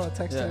tweet it out or I'll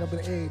text her. I'll be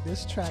like, hey,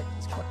 this track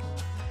is fucking...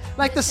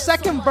 Like the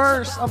second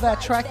verse of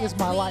that track is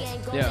My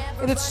Life. Yeah.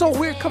 And it's so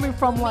weird coming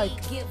from like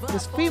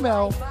this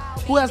female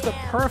who has the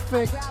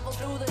perfect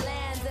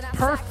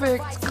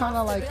kind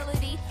of like...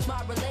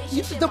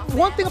 The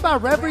one thing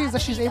about Reverie is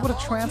that she's able to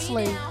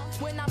translate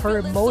her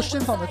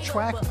emotions on the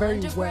track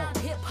very well.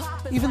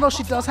 Even though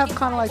she does have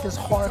kind of like this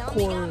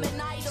hardcore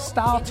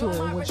style to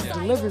her when she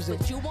delivers it,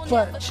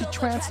 but she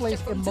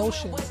translates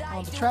emotions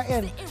on the track.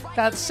 And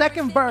that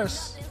second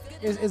verse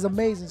is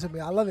amazing to me.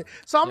 I love it.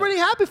 So I'm really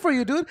happy for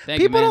you, dude.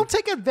 People don't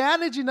take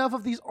advantage enough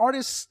of these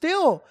artists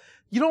still.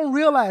 You don't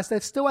realize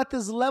that still at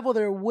this level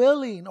they're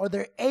willing or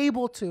they're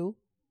able to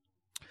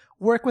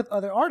work with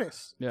other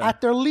artists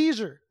at their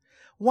leisure.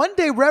 One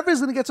day, Reverie's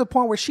going to get to a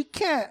point where she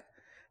can't.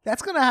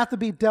 That's going to have to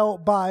be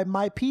dealt by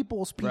my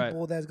people's people.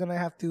 Right. That's going to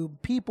have to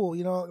people,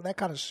 you know, that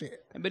kind of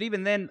shit. But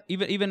even then,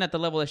 even at the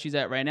level that she's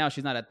at right now,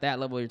 she's not at that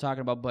level you're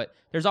talking about, but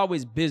there's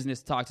always business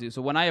to talk to.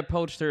 So when I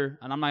approached her,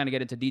 and I'm not going to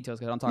get into details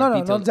because I don't talk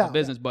details of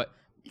business, but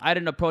I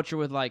didn't approach her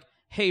with like,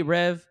 hey,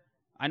 Rev,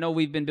 I know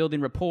we've been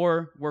building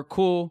rapport. We're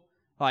cool.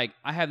 Like,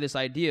 I have this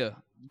idea.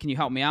 Can you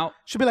help me out?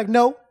 She'll be like,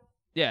 no.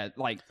 Yeah,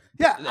 like...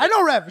 Yeah, I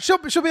know Rev. She'll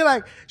be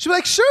like,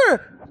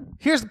 sure,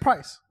 here's the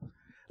price.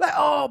 Like,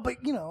 oh,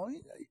 but you know,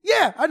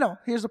 yeah, I know,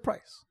 here's the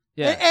price.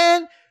 Yeah.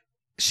 And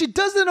she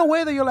does it in a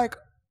way that you're like,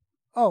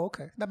 oh,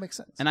 okay, that makes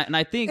sense. And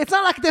I think... It's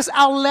not like this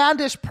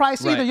outlandish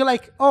price either. You're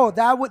like, oh,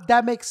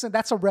 that makes sense.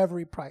 That's a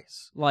Reverie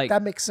price. Like,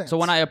 that makes sense. So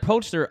when I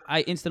approached her,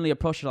 I instantly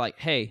approached her like,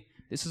 hey,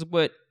 this is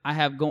what I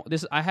have going.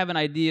 I have an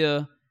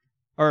idea.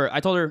 Or I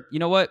told her, you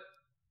know what?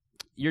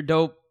 You're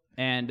dope.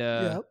 And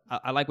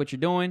I like what you're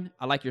doing.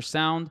 I like your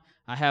sound.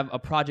 I have a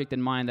project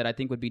in mind that I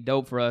think would be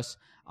dope for us.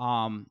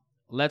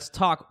 Let's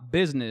talk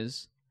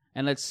business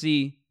and let's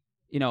see,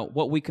 you know,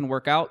 what we can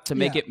work out to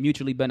make it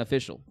mutually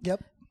beneficial.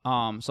 Yep.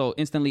 So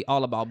instantly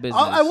all about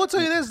business. I will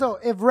tell you this though: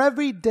 if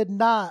Reverie did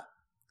not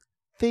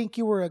think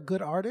you were a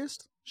good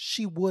artist,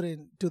 she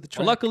wouldn't do the track.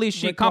 Well, luckily,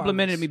 she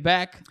complimented me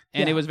back,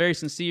 and it was very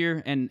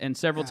sincere. And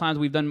several times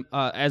we've done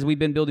as we've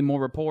been building more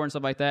rapport and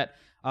stuff like that.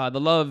 The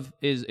love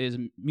is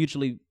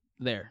mutually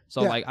there.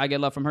 So like I get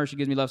love from her, she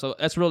gives me love. So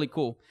that's really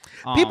cool.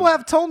 People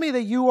have told me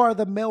that you are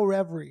the male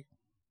Reverie.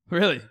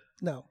 Really?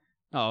 No.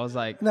 Oh, I was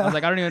like, I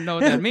don't even know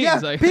what that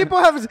means. Like, people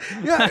have.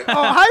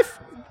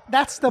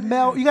 That's the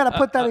male. You got to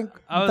put that in.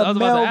 I was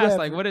about to ask,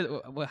 like, what is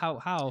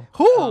how?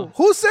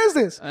 Who says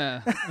this?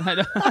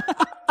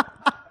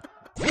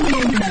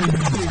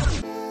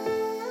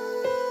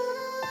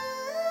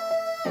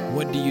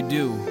 What do you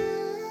do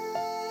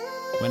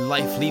when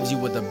life leaves you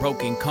with a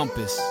broken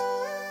compass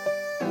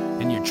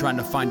and you're trying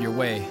to find your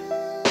way?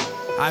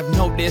 I've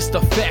noticed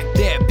the fact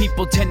that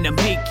people tend to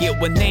make it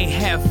when they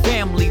have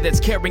family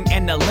that's caring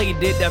and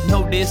elated. I've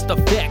noticed the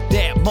fact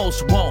that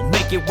most won't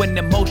make it when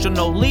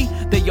emotionally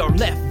they are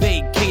left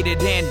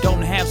vacated and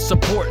don't have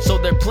support. So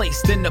they're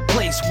placed in a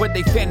place where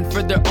they fend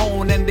for their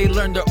own and they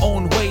learn their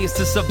own ways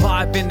to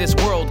survive in this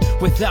world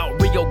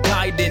without real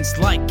guidance.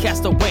 Like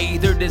castaway,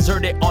 they're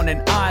deserted on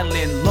an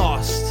island,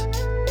 lost.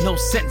 No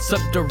sense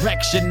of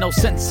direction, no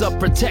sense of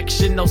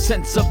protection, no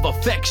sense of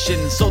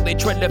affection. So they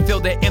try to fill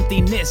the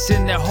emptiness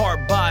in their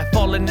heart by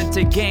falling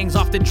into gangs.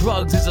 Often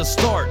drugs is a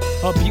start.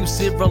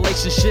 Abusive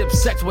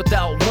relationships, sex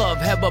without love.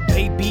 Have a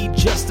baby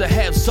just to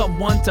have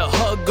someone to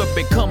hug, or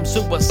become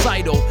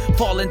suicidal,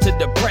 fall into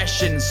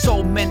depression.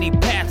 So many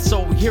paths,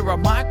 so here are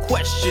my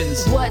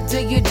questions. What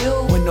do you do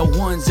when no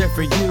one's there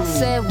for you?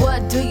 Said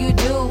what do you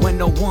do when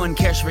no one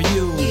cares for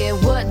you? Yeah,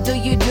 what do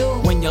you do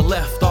when you're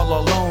left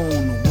all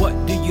alone? What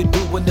do you do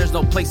when there's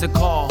no place to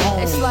call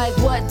home? It's like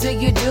what do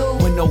you do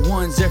when no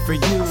one's there for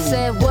you?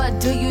 Said what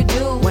do you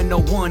do when no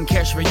one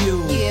cares for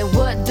you? Yeah,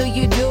 what do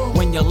you do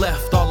when you're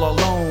left all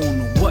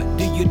alone? What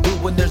do you do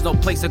when there's no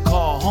place to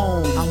call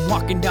home? I'm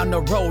walking down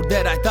the road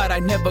that I thought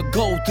I'd never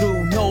go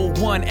through. No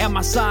one at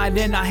my side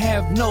and I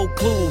have no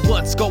clue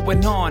what's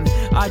going on.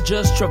 I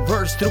just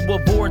traversed through a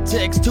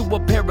vortex to a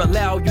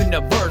parallel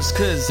universe,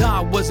 cause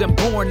I wasn't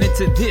born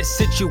into this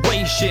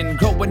situation.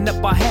 Growing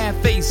up I have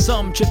faced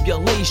some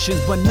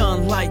tribulations, but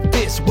none like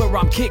this where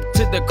I'm kicked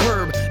to the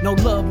curb. No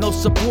love, no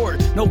support,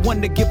 no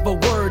one to give a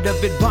word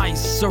of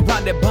advice.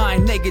 Surrounded by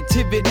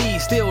negativity,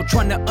 still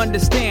trying to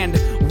understand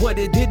what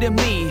it did to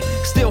me.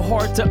 Still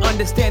hard to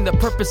understand the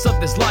purpose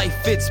of this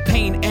life. It's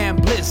pain and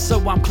bliss, so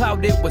I'm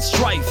clouded with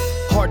strife.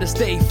 Hard to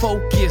stay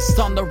focused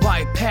on the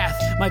right path.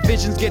 My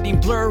vision's getting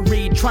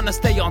blurry, trying to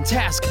stay on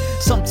task.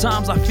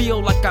 Sometimes I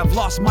feel like I've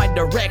lost my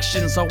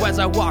direction, so as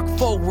I walk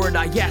forward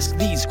I ask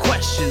these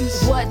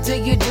questions. What do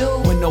you do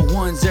when no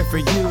one's there for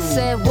you?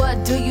 Said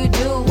what do you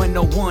do when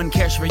no one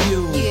cares for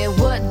you? Yeah,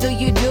 what do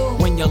you do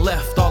when you're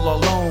left all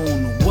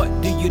alone? What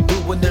do you do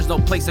when there's no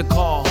place to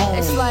call home?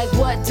 It's like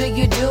what do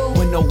you do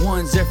when no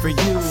one's there for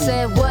you?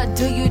 Said what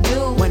do you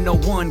do when no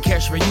one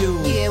cares for you?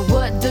 Yeah,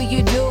 what do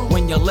you do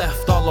when you're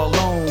left all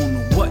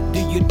alone? What do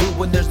you do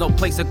when there's no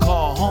place to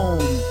call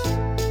home?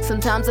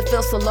 Sometimes I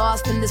feel so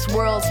lost in this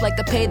world. It's like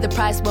I paid the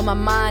price with my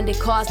mind. It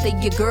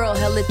costed your girl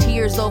hella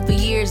tears over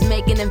years,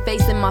 making and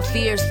facing my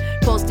fears.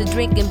 Posted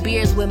drinking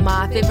beers with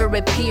my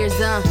favorite peers,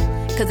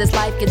 cause this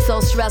life gets so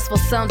stressful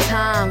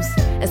sometimes,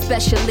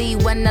 especially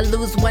when I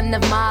lose one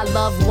of my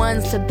loved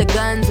ones to the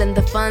guns and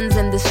the funds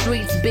and the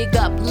streets. Big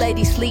up,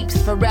 lady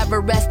sleeps, forever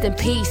rest in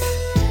peace.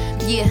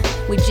 Yeah,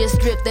 we just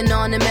drifting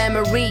on a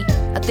memory.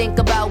 I think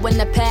about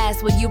when I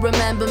pass, will you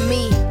remember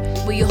me?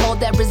 Will you hold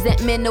that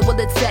resentment or will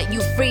it set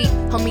you free?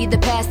 Homie, the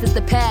past is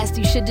the past,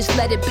 you should just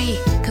let it be.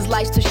 Cause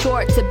life's too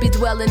short to be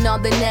dwelling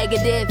on the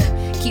negative.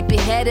 Keep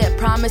your head up,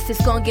 promise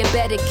it's gonna get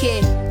better,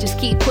 kid. Just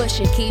keep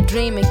pushing, keep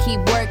dreaming, keep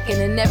working,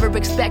 and never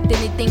expect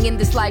anything in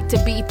this life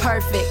to be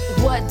perfect.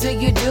 What do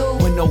you do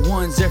when no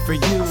one's there for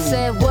you?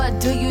 Said what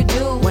do you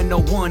do when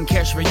no one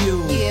cares for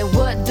you? Yeah,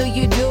 what do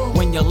you do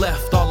when you're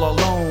left all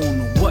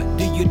alone? What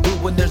do you do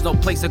when there's no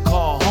place to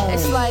call home?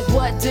 It's like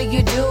what do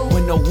you do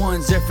when no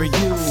one's there for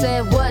you?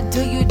 Said what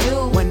do you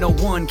do when no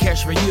one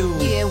cares for you?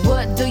 Yeah,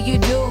 what do you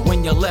do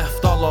when you're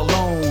left all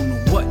alone?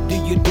 What do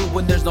you do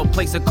when there's no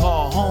place to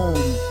call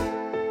home?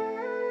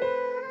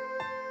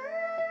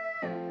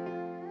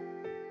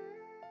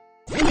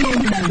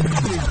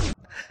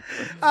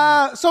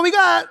 So we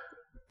got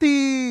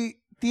the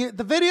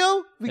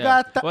video, we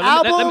got the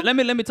album. Let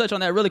me touch on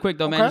that really quick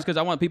though, man, just because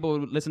I want people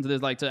who listen to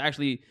this like to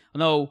actually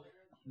know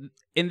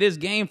in this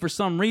game for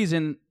some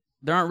reason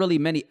there aren't really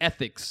many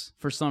ethics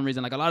for some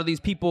reason. Like a lot of these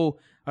people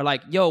are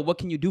like, yo, what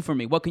can you do for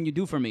me? What can you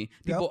do for me?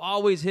 People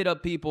always hit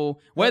up people,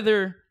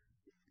 whether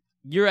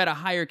you're at a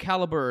higher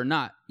caliber or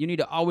not. You need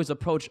to always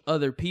approach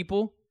other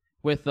people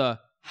with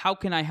how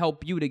can I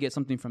help you to get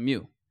something from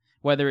you?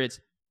 Whether it's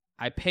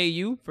I pay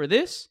you for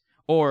this,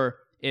 or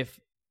if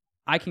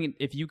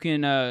you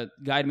can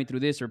guide me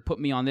through this or put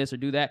me on this or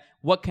do that,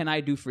 what can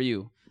I do for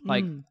you?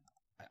 Like,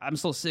 I'm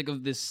so sick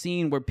of this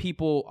scene where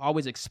people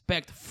always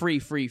expect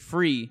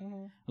free.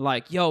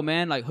 Like, yo,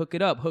 man, like, hook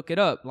it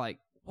up. Like,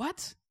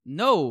 what?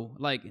 No,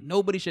 like,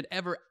 nobody should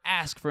ever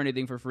ask for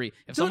anything for free.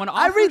 If someone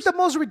offers, I read the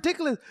most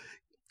ridiculous.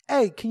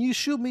 Hey, can you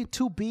shoot me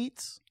 2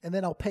 beats and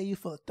then I'll pay you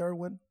for the third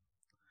one?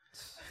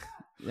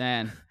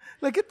 Man.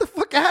 Like, get the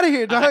fuck out of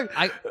here, dog.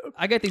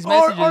 I get these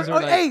messages.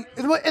 Or hey,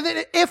 and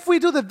then if we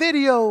do the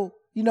video,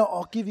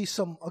 I'll give you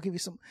some.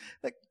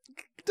 Like,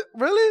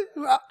 really?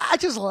 I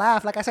just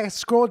laugh. Like I said, I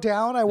scroll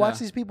down. I watch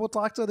these people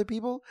talk to other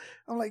people.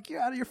 I'm like,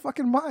 you're out of your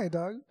fucking mind,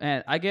 dog.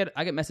 And I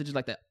get messages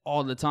like that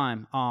all the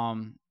time.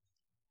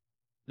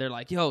 They're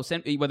like, yo,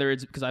 send me, whether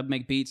it's because I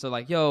make beats. So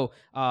like, yo,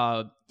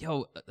 I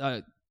want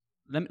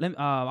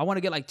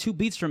to get like 2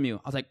 beats from you.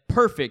 I was like,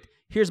 perfect.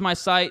 Here's my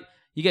site.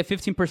 You get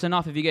 15%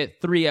 off if you get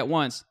 3 at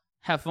once.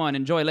 Have fun,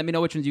 enjoy. Let me know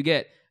which ones you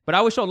get. But I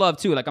always show love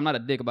too. Like, I'm not a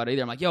dick about it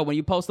either. I'm like, yo, when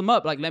you post them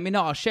up, like, let me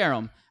know. I'll share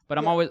them. But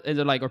I'm always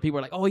like, or people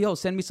are like, oh, yo,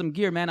 send me some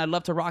gear, man. I'd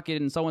love to rock it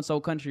in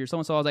so-and-so country or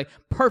so-and-so. I was like,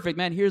 perfect,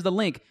 man. Here's the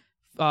link.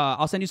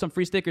 I'll send you some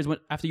free stickers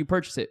after you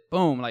purchase it.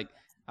 Boom. Like,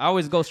 I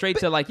always go straight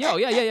to like, yo,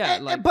 yeah.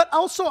 Like, but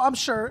also, I'm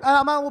sure,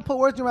 I'm not going to put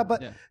words in your mouth,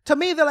 but to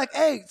me, they're like,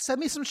 hey, send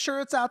me some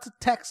shirts out to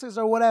Texas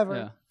or whatever.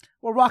 Yeah.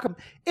 We'll rock them.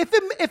 If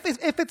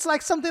it's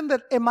like something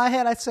that in my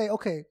head, I'd say,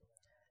 okay,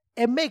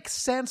 it makes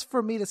sense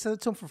for me to send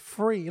it to them for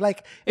free.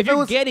 Like if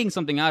you're getting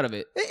something out of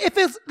it. If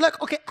it's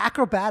like, okay,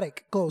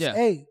 Acrobatic goes,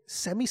 hey,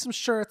 send me some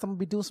shirts. I'm going to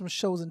be doing some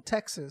shows in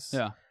Texas.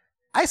 Yeah.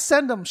 I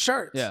send them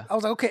shirts. Yeah. I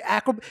was like, okay,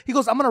 he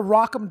goes, I'm going to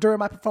rock them during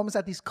my performance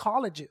at these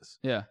colleges.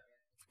 Yeah.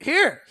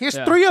 Here's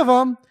 3 of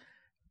them.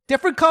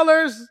 Different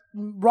colors,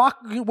 rock,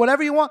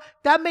 whatever you want.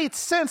 That made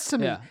sense to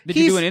me. Yeah. Did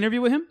you do an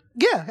interview with him?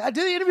 Yeah, I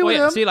did the interview with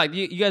him. See, like,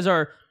 you guys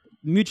are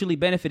mutually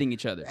benefiting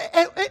each other.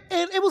 And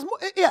it was,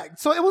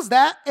 so it was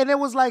that, and it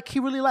was like, he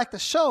really liked the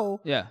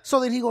show. Yeah. So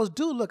then he goes,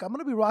 dude, look, I'm going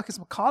to be rocking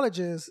some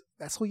colleges.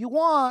 That's who you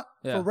want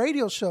for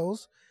radio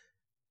shows.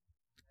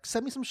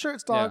 Send me some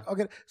shirts, dog. I'll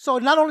get it. So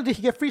not only did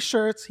he get free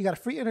shirts, he got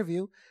a free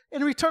interview.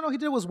 In return, all he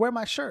did was wear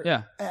my shirt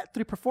at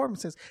 3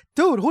 performances.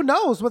 Dude, who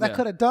knows what that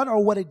could have done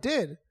or what it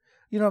did.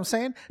 You know what I'm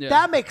saying? Yeah.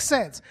 That makes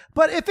sense.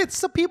 But if it's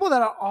the people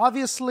that are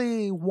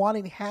obviously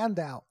wanting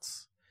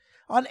handouts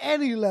on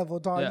any level,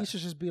 dog, you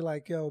should just be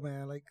like, yo,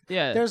 man, like,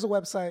 there's a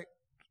website.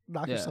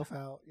 Knock yourself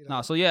out. You know?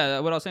 No, so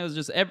what I was saying was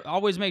just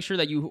always make sure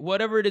that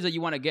whatever it is that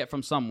you want to get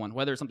from someone,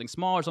 whether it's something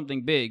small or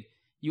something big,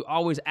 you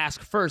always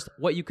ask first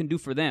what you can do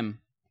for them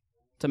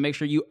to make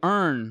sure you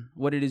earn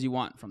what it is you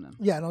want from them.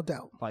 Yeah, no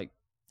doubt. Like,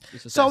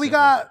 so we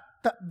got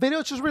the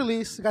video just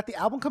released. We got the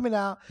album coming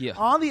out. Yeah.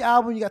 On the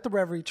album, you got the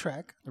Reverie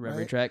track. The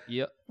Reverie track,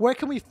 yep. Where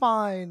can we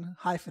find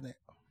Hyphanet?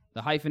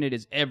 The Hyphanet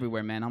is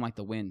everywhere, man. I'm like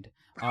the wind.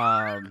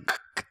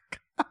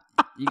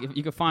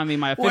 You can find me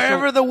my official...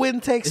 Wherever the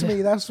wind takes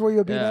me, that's where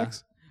you'll be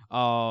next.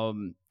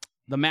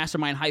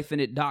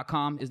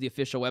 TheMastermindHyphanet.com is the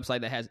official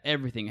website that has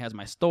everything. It has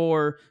my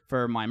store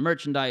for my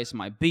merchandise,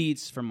 my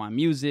beats, for my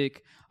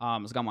music.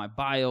 It's got my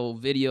bio,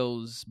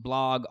 videos,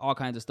 blog, all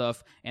kinds of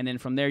stuff. And then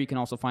from there, you can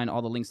also find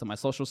all the links to my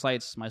social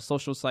sites. My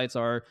social sites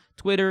are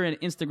Twitter and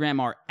Instagram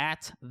are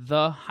at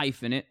The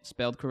Hyphanet,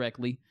 spelled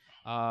correctly.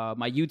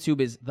 My YouTube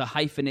is The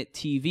Hyphanet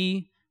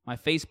TV. My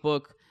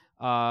Facebook,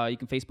 you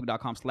can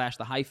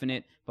Facebook.com/The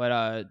Hyphanet.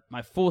 But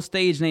my full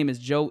stage name is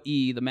Joe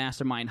E, The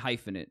Mastermind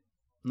Hyphanet.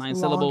 9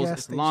 syllables.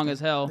 It's long as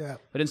hell. Yeah.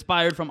 But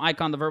inspired from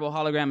Icon, the Verbal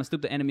Hologram, and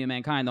Stoop, the Enemy of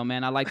Mankind, though,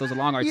 man. I like those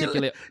long,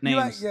 articulate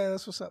names.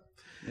 That's what's up.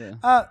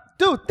 Yeah.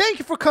 Dude, thank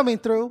you for coming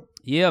through.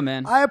 Yeah,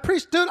 man. I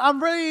appreciate, dude. I'm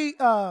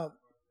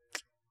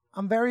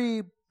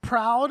very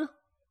proud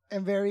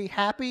and very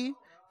happy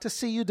to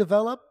see you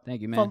develop.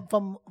 Thank you, man.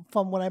 From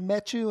when I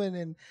met you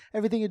and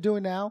everything you're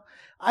doing now.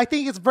 I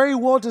think it's very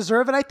well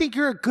deserved, and I think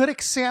you're a good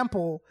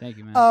example. Thank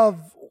you, man.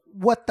 Of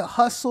what the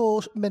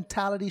hustle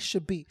mentality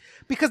should be.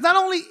 Because not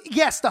only,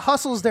 yes, the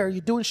hustle is there. You're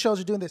doing shows,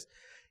 you're doing this.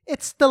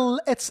 It's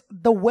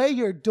the way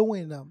you're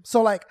doing them.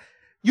 So like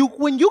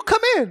when you come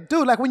in,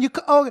 dude, like when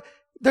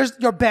there's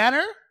your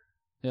banner,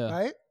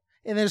 right?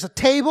 And there's a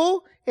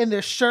table and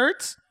there's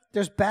shirts,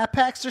 there's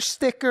backpacks, there's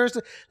stickers,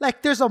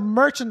 like there's a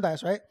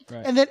merchandise, right?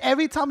 And then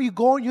every time you're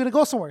going to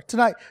go somewhere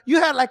tonight, you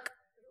had like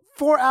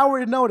 4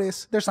 hour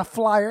notice, there's a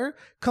flyer,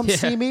 come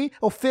see me,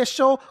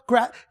 official,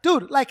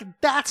 dude, like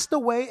that's the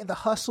way the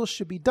hustle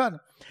should be done.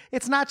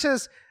 It's not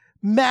just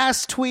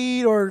mass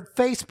tweet or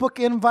Facebook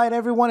invite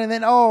everyone and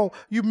then,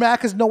 you mad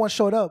because no one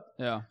showed up.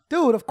 Yeah.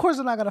 Dude, of course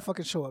they're not going to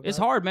fucking show up. It's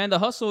hard, man. The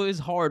hustle is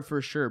hard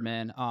for sure,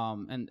 man.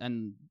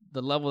 And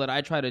the level that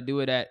I try to do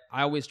it at,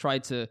 I always try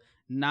to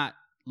not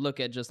look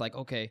at just like,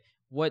 okay,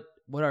 what's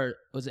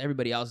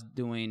everybody else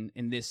doing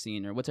in this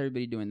scene or what's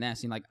everybody doing in that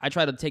scene? Like I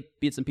try to take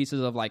bits and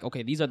pieces of like,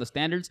 okay, these are the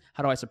standards.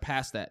 How do I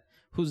surpass that?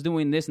 Who's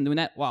doing this and doing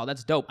that? Wow,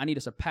 that's dope. I need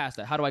to surpass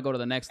that. How do I go to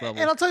the next level?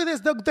 And I'll tell you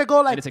this, they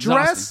go like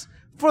dress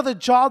for the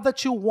job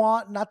that you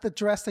want, not the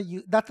dress that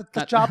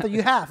the job that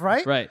you have,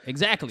 right? Right,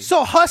 exactly.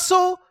 So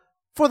hustle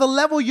for the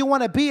level you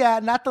want to be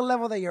at, not the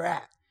level that you're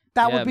at.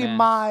 That would be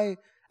my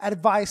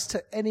advice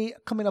to any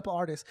coming up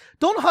artist.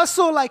 Don't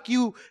hustle like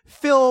you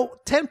fill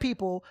 10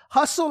 people.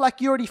 Hustle like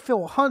you already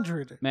fill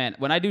 100. Man,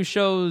 when I do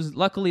shows,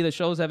 luckily the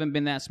shows haven't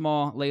been that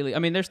small lately. I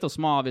mean, they're still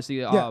small,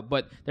 obviously,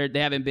 but they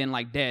haven't been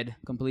like dead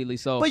completely.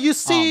 So, but you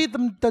see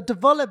the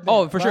development.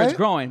 Oh, for sure, it's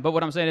growing. But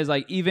what I'm saying is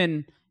like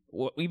even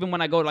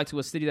when I go like to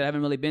a city that I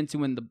haven't really been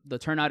to and the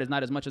turnout is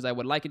not as much as I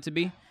would like it to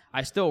be,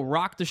 I still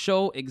rock the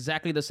show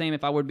exactly the same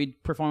if I would be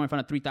performing in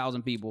front of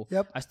 3,000 people.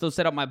 Yep. I still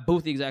set up my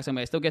booth the exact same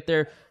way. I still get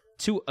there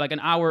an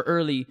hour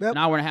early, an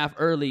hour and a half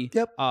early.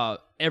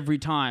 Every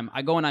time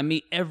I go and I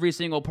meet every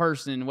single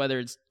person, whether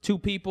it's 2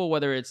 people,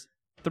 whether it's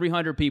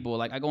 300 people.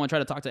 Like I go and try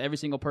to talk to every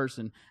single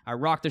person. I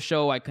rock the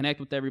show. I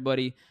connect with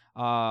everybody.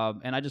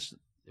 And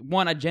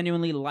I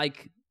genuinely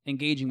like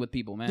engaging with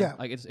people, man. Yeah.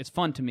 Like it's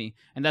fun to me.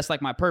 And that's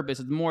like my purpose.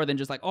 It's more than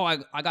just like,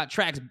 I got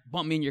tracks,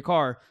 bump me in your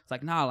car. It's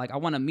like, nah, like I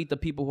want to meet the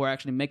people who are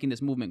actually making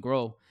this movement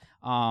grow.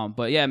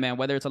 But yeah, man,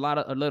 whether it's a lot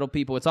of little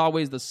people, it's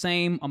always the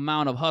same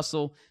amount of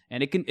hustle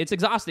and it's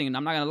exhausting. And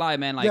I'm not going to lie,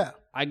 man. Like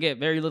I get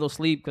very little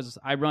sleep because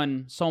I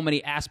run so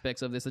many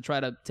aspects of this to try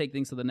to take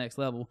things to the next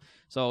level.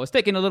 So it's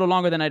taking a little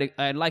longer than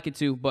I'd like it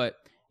to, but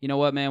you know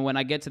what, man? When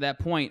I get to that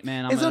point,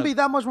 man, it's gonna be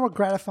that much more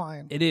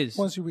gratifying. It is.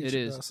 Once you reach it.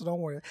 It Is. So don't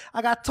worry.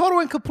 I got total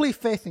and complete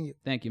faith in you.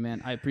 Thank you,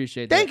 man. I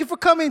appreciate that. Thank you for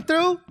coming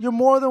through. You're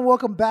more than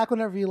welcome back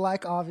whenever you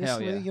like,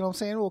 obviously. Yeah. You know what I'm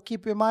saying? We'll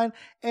keep you in mind.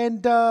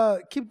 And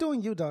keep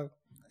doing you, dog.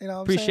 You know what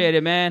I'm appreciate saying?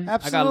 it, man.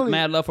 Absolutely. I got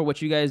mad love for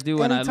what you guys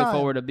do, and I Anytime. look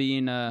forward to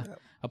being a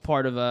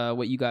part of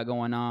what you got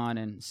going on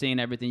and seeing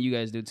everything you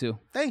guys do, too.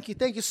 Thank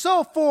you.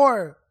 So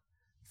for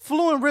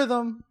Fluent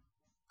Rhythm,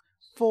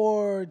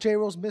 for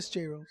J-Rose, Miss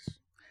J-Rose,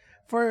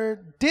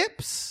 for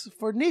Dips,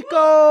 for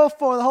Nico,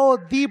 for the whole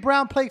D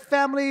Brown Plate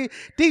family,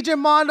 DJ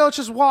Mondo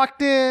just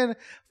walked in,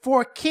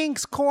 for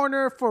King's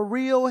Corner, for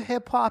Real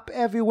Hip Hop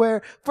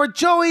Everywhere, for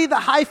Joey the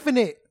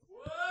Hyphanet.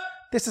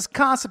 This is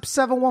Concept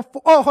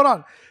 714. Oh, hold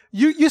on.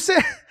 You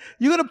said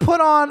you're gonna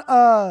put on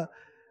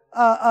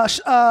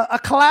a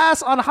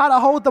class on how to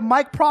hold the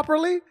mic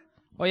properly?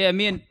 Oh, yeah,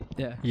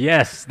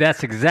 Yes,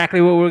 that's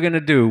exactly what we're going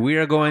to do. We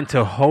are going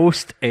to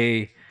host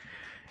a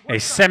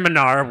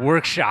seminar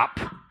workshop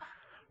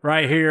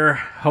right here,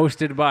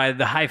 hosted by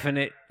the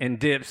Hyphanet and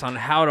Dips on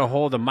how to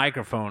hold a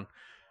microphone.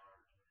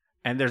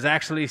 And there's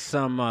actually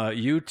some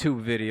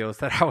YouTube videos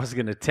that I was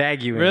going to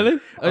tag you in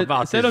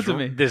about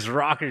this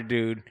rocker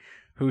dude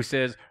who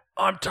says,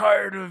 I'm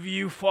tired of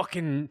you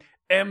fucking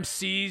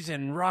MCs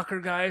and rocker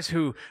guys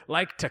who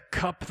like to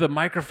cup the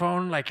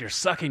microphone like you're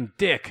sucking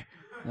dick.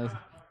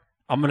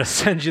 I'm going to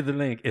send you the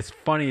link. It's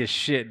funny as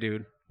shit,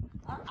 dude.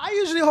 I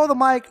usually hold the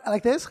mic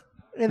like this,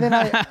 and then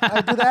I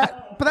do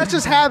that. But that's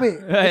just habit.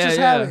 It's just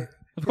habit.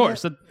 Of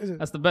course.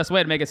 That's the best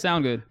way to make it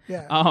sound good.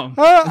 Yeah.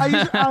 I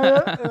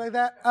usually like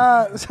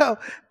that. So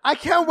I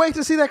can't wait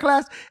to see that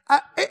class.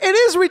 It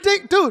is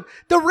ridiculous. Dude,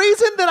 the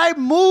reason that I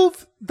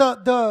moved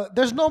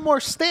there's no more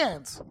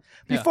stands.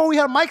 Before we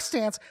had mic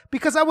stands,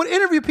 because I would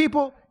interview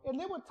people, and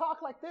they would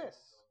talk like this.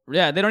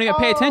 Yeah, they don't even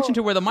pay attention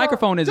to where the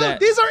microphone is at.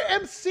 These are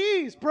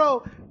MCs,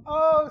 bro.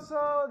 Oh,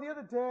 so the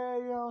other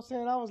day, you know what I'm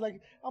saying?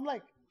 I'm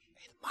like,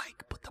 hey,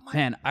 Mike, put the mic.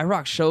 Man, I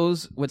rock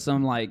shows with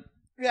some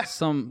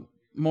some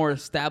more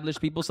established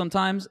people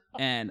sometimes,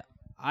 and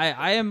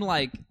I am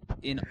like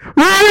in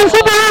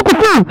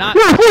not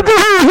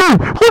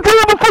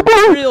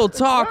real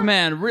talk,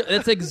 man.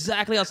 That's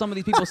exactly how some of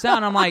these people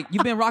sound. I'm like,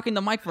 you've been rocking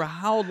the mic for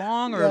how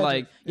long, or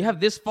like you have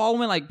this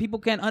following? Like people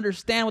can't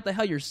understand what the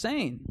hell you're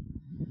saying.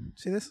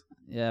 See this?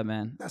 Yeah,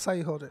 man. That's how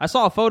you hold it. I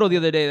saw a photo the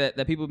other day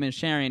that people have been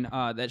sharing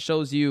that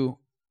shows you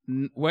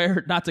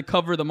where not to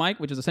cover the mic,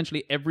 which is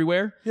essentially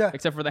everywhere,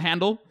 except for the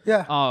handle.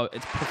 Yeah. Oh,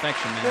 it's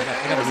perfection, man.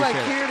 I gotta it's like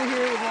reshare here to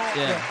here.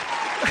 Yeah.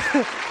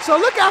 So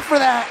look out for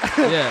that.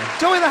 Yeah.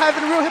 Joey the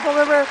Hyphen, Real Hip Hop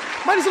Everywhere.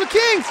 Mighty Little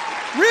Kings,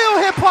 Real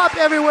Hip Hop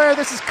Everywhere.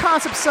 This is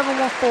Concept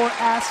 714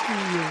 asking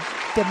you,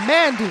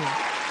 demanding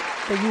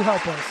that you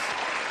help us.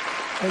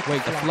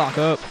 Wake the flock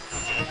up.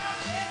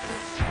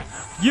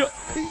 Yeah.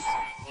 Peace.